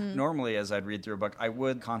neuroses. Normally, as I'd read through a book, I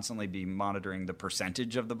would constantly be monitoring the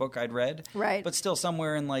percentage of the book I'd read. Right. But still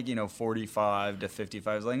somewhere in 45 to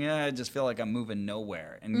 55. I was like, I just feel like I'm moving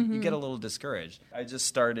nowhere. And you get a little discouraged. I just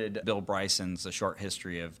started Bill Bryson's A Short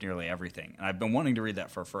History of Nearly Everything. And I've been wanting to read that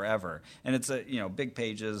for forever. And it's big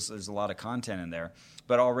pages. There's a lot of content in there.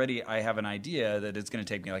 But already I have an idea that it's going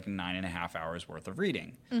to take me like 9.5 hours worth of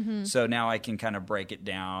reading. So now I can kind of break it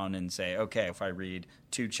down and say, okay, if I read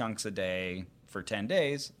 2 chunks a day for 10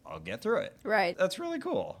 days, I'll get through it. Right. That's really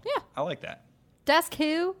cool. Yeah. I like that. Desk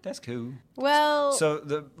who? That's cool. Well, So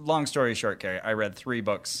the long story short, Carrie, I read 3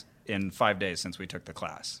 books in 5 days since we took the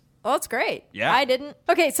class. well, that's great. Yeah. I didn't.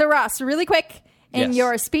 Okay, so Ross, really quick. In Yes.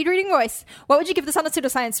 your speed reading voice, what would you give this on a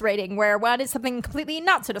pseudoscience rating? Where 1 is something completely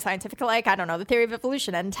not pseudoscientific, like, I don't know, the theory of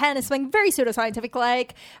evolution, and 10 is something very pseudoscientific,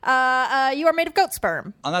 like, you are made of goat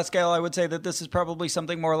sperm. On that scale, I would say that this is probably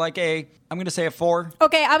something more like I'm going to say a 4.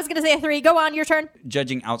 Okay, I was going to say a 3. Go on, your turn.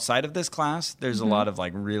 Judging outside of this class, there's a lot of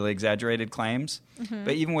like really exaggerated claims.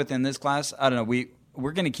 But even within this class, I don't know,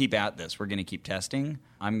 we're going to keep at this. We're going to keep testing.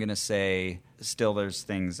 I'm going to say still there's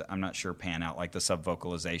things I'm not sure pan out, like the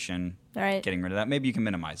subvocalization. All right. Getting rid of that. Maybe you can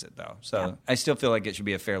minimize it, though. So Yeah. I still feel like it should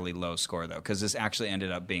be a fairly low score, though, because this actually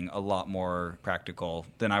ended up being a lot more practical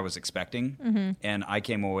than I was expecting. And I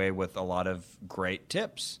came away with a lot of great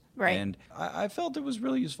tips. Right. And I felt it was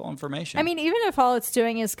really useful information. I mean, even if all it's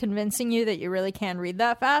doing is convincing you that you really can read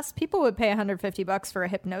that fast, people would pay $150 for a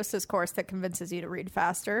hypnosis course that convinces you to read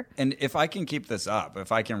faster. And if I can keep this up,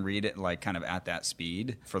 if I can read it like kind of at that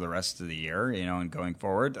speed for the rest of the year, and going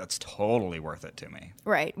forward, that's totally worth it to me.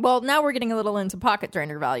 Right. Well, now we're getting a little into pocket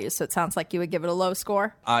drainer values, so it sounds like you would give it a low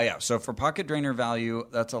score. Yeah. So for pocket drainer value,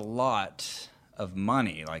 that's a lot of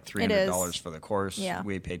money, like $300 for the course. Yeah.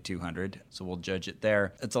 We paid $200, so we'll judge it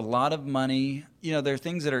there. It's a lot of money. There are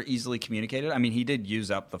things that are easily communicated. I mean, he did use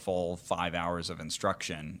up the full 5 hours of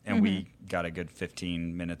instruction, and we got a good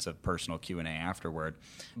 15 minutes of personal Q&A afterward.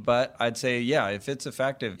 But I'd say, yeah, if it's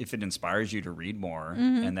effective, if it inspires you to read more,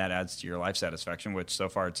 and that adds to your life satisfaction, which so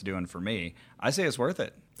far it's doing for me, I say it's worth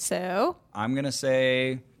it. So, I'm going to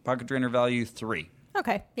say pocket drainer value 3.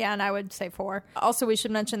 Okay. Yeah, and I would say 4. Also, we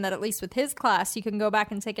should mention that at least with his class, you can go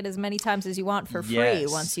back and take it as many times as you want for free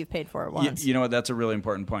once you've paid for it once. You know what? That's a really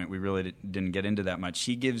important point. We really didn't get into that much.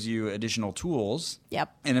 He gives you additional tools.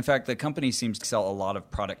 Yep. And in fact, the company seems to sell a lot of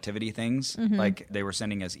productivity things. Like they were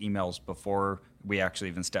sending us emails before we actually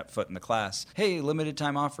even stepped foot in the class. Hey, limited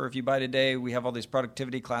time offer if you buy today. We have all these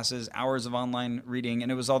productivity classes, hours of online reading,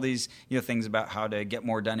 and it was all these things about how to get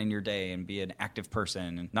more done in your day and be an active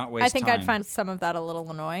person and not waste time. I think I'd find some of that a little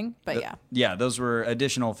annoying, but yeah. Yeah, those were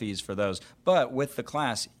additional fees for those. But with the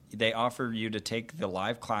class, they offer you to take the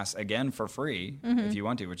live class again for free if you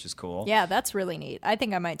want to, which is cool. Yeah, that's really neat. I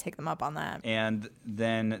think I might take them up on that. And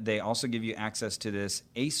then they also give you access to this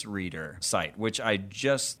Ace Reader site, which I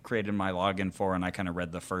just created my login for, and I kind of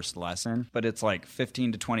read the first lesson. But it's like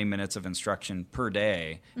 15 to 20 minutes of instruction per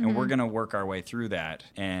day, and we're going to work our way through that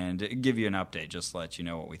and give you an update, just to let you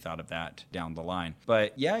know what we thought of that down the line.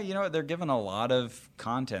 But yeah, they're giving a lot of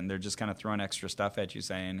content. They're just kind of throwing extra stuff at you,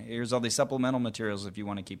 saying, here's all these supplemental materials if you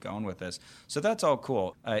want to keep going with this. So that's all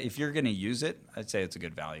cool. If you're going to use it, I'd say it's a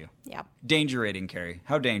good value. Yeah. Danger rating, Carrie.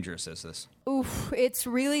 How dangerous is this? Oof, it's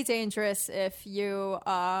really dangerous if you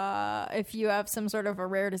have some sort of a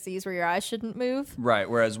rare disease where your eyes shouldn't move. Right,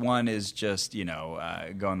 whereas 1 is just,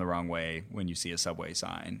 going the wrong way when you see a subway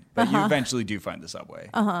sign. But you eventually do find the subway.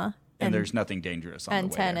 And there's nothing dangerous on the way.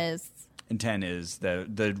 And 10 there. is... And 10 is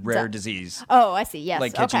the rare disease. Oh, I see. Yes.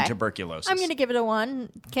 Like catching tuberculosis. I'm going to give it a 1.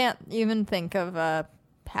 Can't even think of a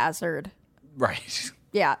hazard. Right.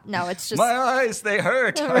 Yeah, no, it's just... My eyes, they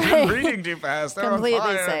hurt. Right. I'm reading too fast. They're completely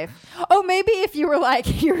on fire. safe. Oh, maybe if you were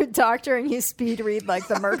like, you're a doctor and you speed read like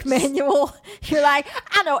the Merck manual, you're like,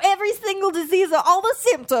 I know every single disease of all the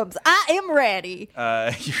symptoms. I am ready.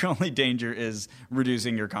 Your only danger is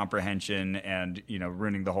reducing your comprehension and,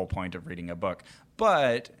 ruining the whole point of reading a book.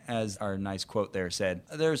 But, as our nice quote there said,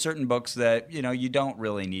 there are certain books that, you don't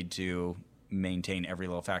really need to maintain every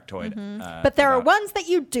little factoid. But there are ones that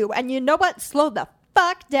you do, and you know what? Slow the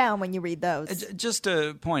fuck down when you read those. Just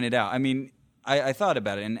to point it out, I mean, I thought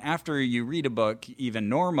about it, and after you read a book, even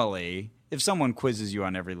normally, if someone quizzes you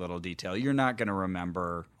on every little detail, you're not going to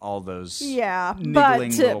remember all those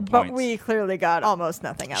niggling little points. But we clearly got almost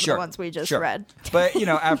nothing out of the ones we just read. But,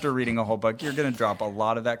 after reading a whole book, you're going to drop a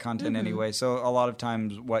lot of that content anyway. So a lot of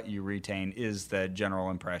times what you retain is the general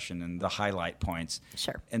impression and the highlight points.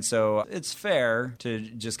 Sure. And so it's fair to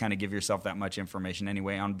just kind of give yourself that much information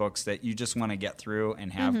anyway on books that you just want to get through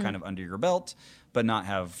and have kind of under your belt, but not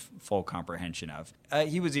have full comprehension of.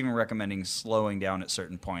 He was even recommending slowing down at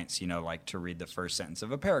certain points, like to read the first sentence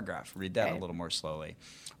of a paragraph. Read that a little more slowly.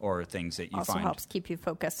 Or things that you also find... helps keep you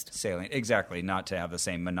focused. Salient. Exactly. Not to have the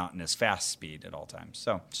same monotonous fast speed at all times.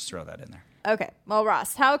 So just throw that in there. Okay. Well,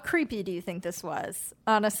 Ross, how creepy do you think this was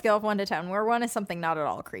on a scale of 1 to 10, where 1 is something not at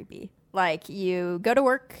all creepy? Like you go to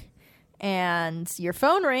work and your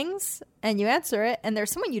phone rings and you answer it and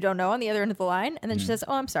there's someone you don't know on the other end of the line and then she says,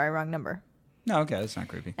 oh, I'm sorry, wrong number. No, okay, that's not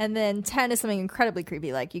creepy. And then 10 is something incredibly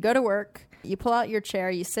creepy. Like you go to work, you pull out your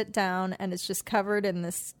chair, you sit down, and it's just covered in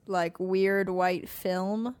this like weird white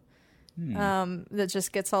film that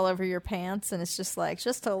just gets all over your pants. And it's just like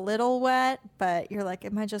just a little wet, but you're like,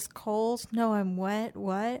 am I just cold? No, I'm wet.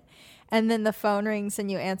 What? And then the phone rings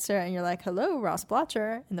and you answer and you're like, hello, Ross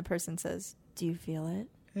Blotcher. And the person says, do you feel it?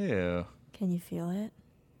 Ew. Can you feel it?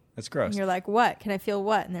 That's gross. And you're like, what? Can I feel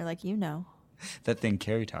what? And they're like, that thing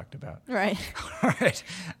Carrie talked about. Right. All right.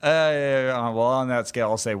 Well, on that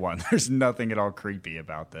scale, I'll say 1. There's nothing at all creepy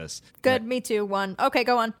about this. Good. Me too. 1. Okay,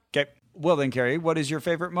 go on. Okay. Well then, Carrie, what is your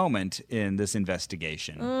favorite moment in this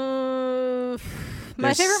investigation?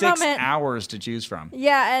 My favorite 6 moment. hours to choose from.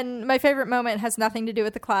 Yeah, and my favorite moment has nothing to do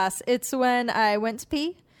with the class. It's when I went to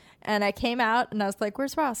pee. And I came out and I was like,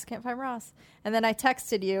 where's Ross? Can't find Ross. And then I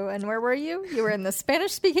texted you. And where were you? You were in the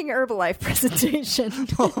Spanish-speaking Herbalife presentation.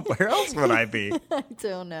 Well, where else would I be? I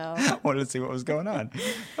don't know. I wanted to see what was going on.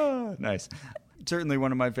 Oh, nice. Certainly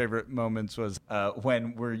one of my favorite moments was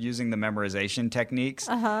when we're using the memorization techniques.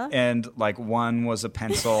 And like 1 was a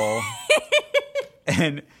pencil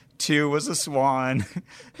and 2 was a swan.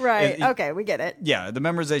 Right. Okay, we get it. Yeah, the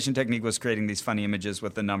memorization technique was creating these funny images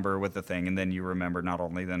with the number, with the thing, and then you remember not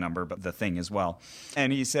only the number, but the thing as well.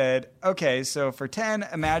 And he said, okay, so for 10,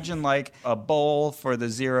 imagine like a bowl for the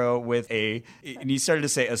 0 with and he started to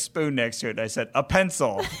say a spoon next to it. And I said, a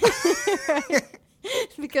pencil.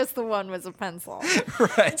 Because the 1 was a pencil.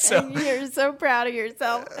 Right. So and you're so proud of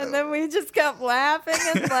yourself. And then we just kept laughing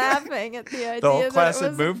and laughing at the idea the whole class that it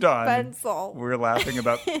had was moved on. Pencil. We were laughing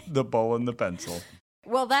about the bowl and the pencil.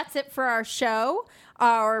 Well, that's it for our show.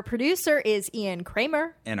 Our producer is Ian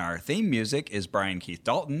Kramer. And our theme music is Brian Keith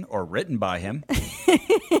Dalton, or written by him.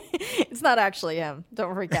 It's not actually him.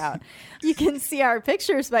 Don't freak out. You can see our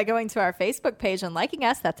pictures by going to our Facebook page and liking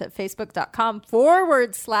us. That's at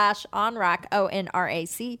facebook.com/onrac,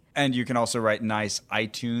 ONRAC. And you can also write nice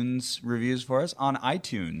iTunes reviews for us on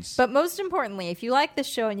iTunes. But most importantly, if you like this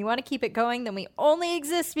show and you want to keep it going, then we only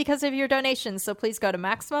exist because of your donations. So please go to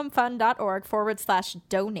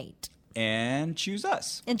MaximumFun.org/donate. And choose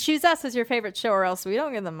us. And choose us as your favorite show, or else we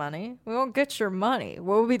don't get the money. We won't get your money.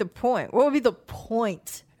 What would be the point? What would be the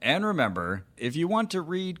point? And remember, if you want to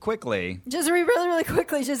read quickly... Just read really, really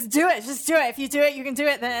quickly. Just do it. Just do it. If you do it, you can do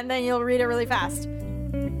it, and then you'll read it really fast.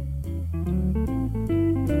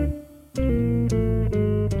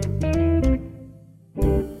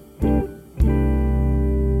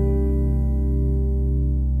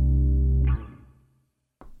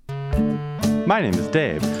 My name is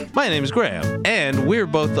Dave. My name is Graham, and we're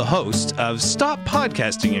both the hosts of Stop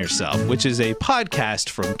Podcasting Yourself, which is a podcast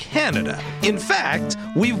from Canada. In fact,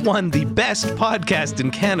 we've won the best podcast in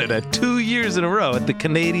Canada 2 years in a row at the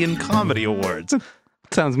Canadian Comedy Awards.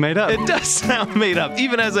 Sounds made up. It does sound made up.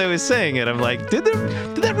 Even as I was saying it, I'm like, did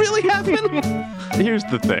that really happen? Here's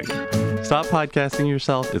the thing. Stop Podcasting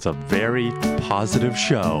Yourself is a very positive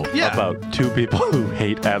show about two people who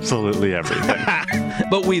hate absolutely everything.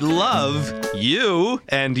 But we love you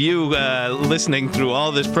and you listening through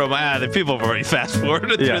all this promo. The people have already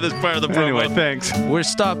fast-forwarded through this part of the promo. Anyway, thanks. We're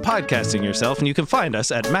Stop Podcasting Yourself, and you can find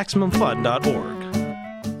us at MaximumFun.org.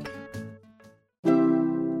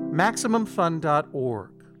 MaximumFun.org.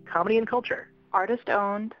 Comedy and culture. Artist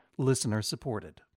owned. Listener supported.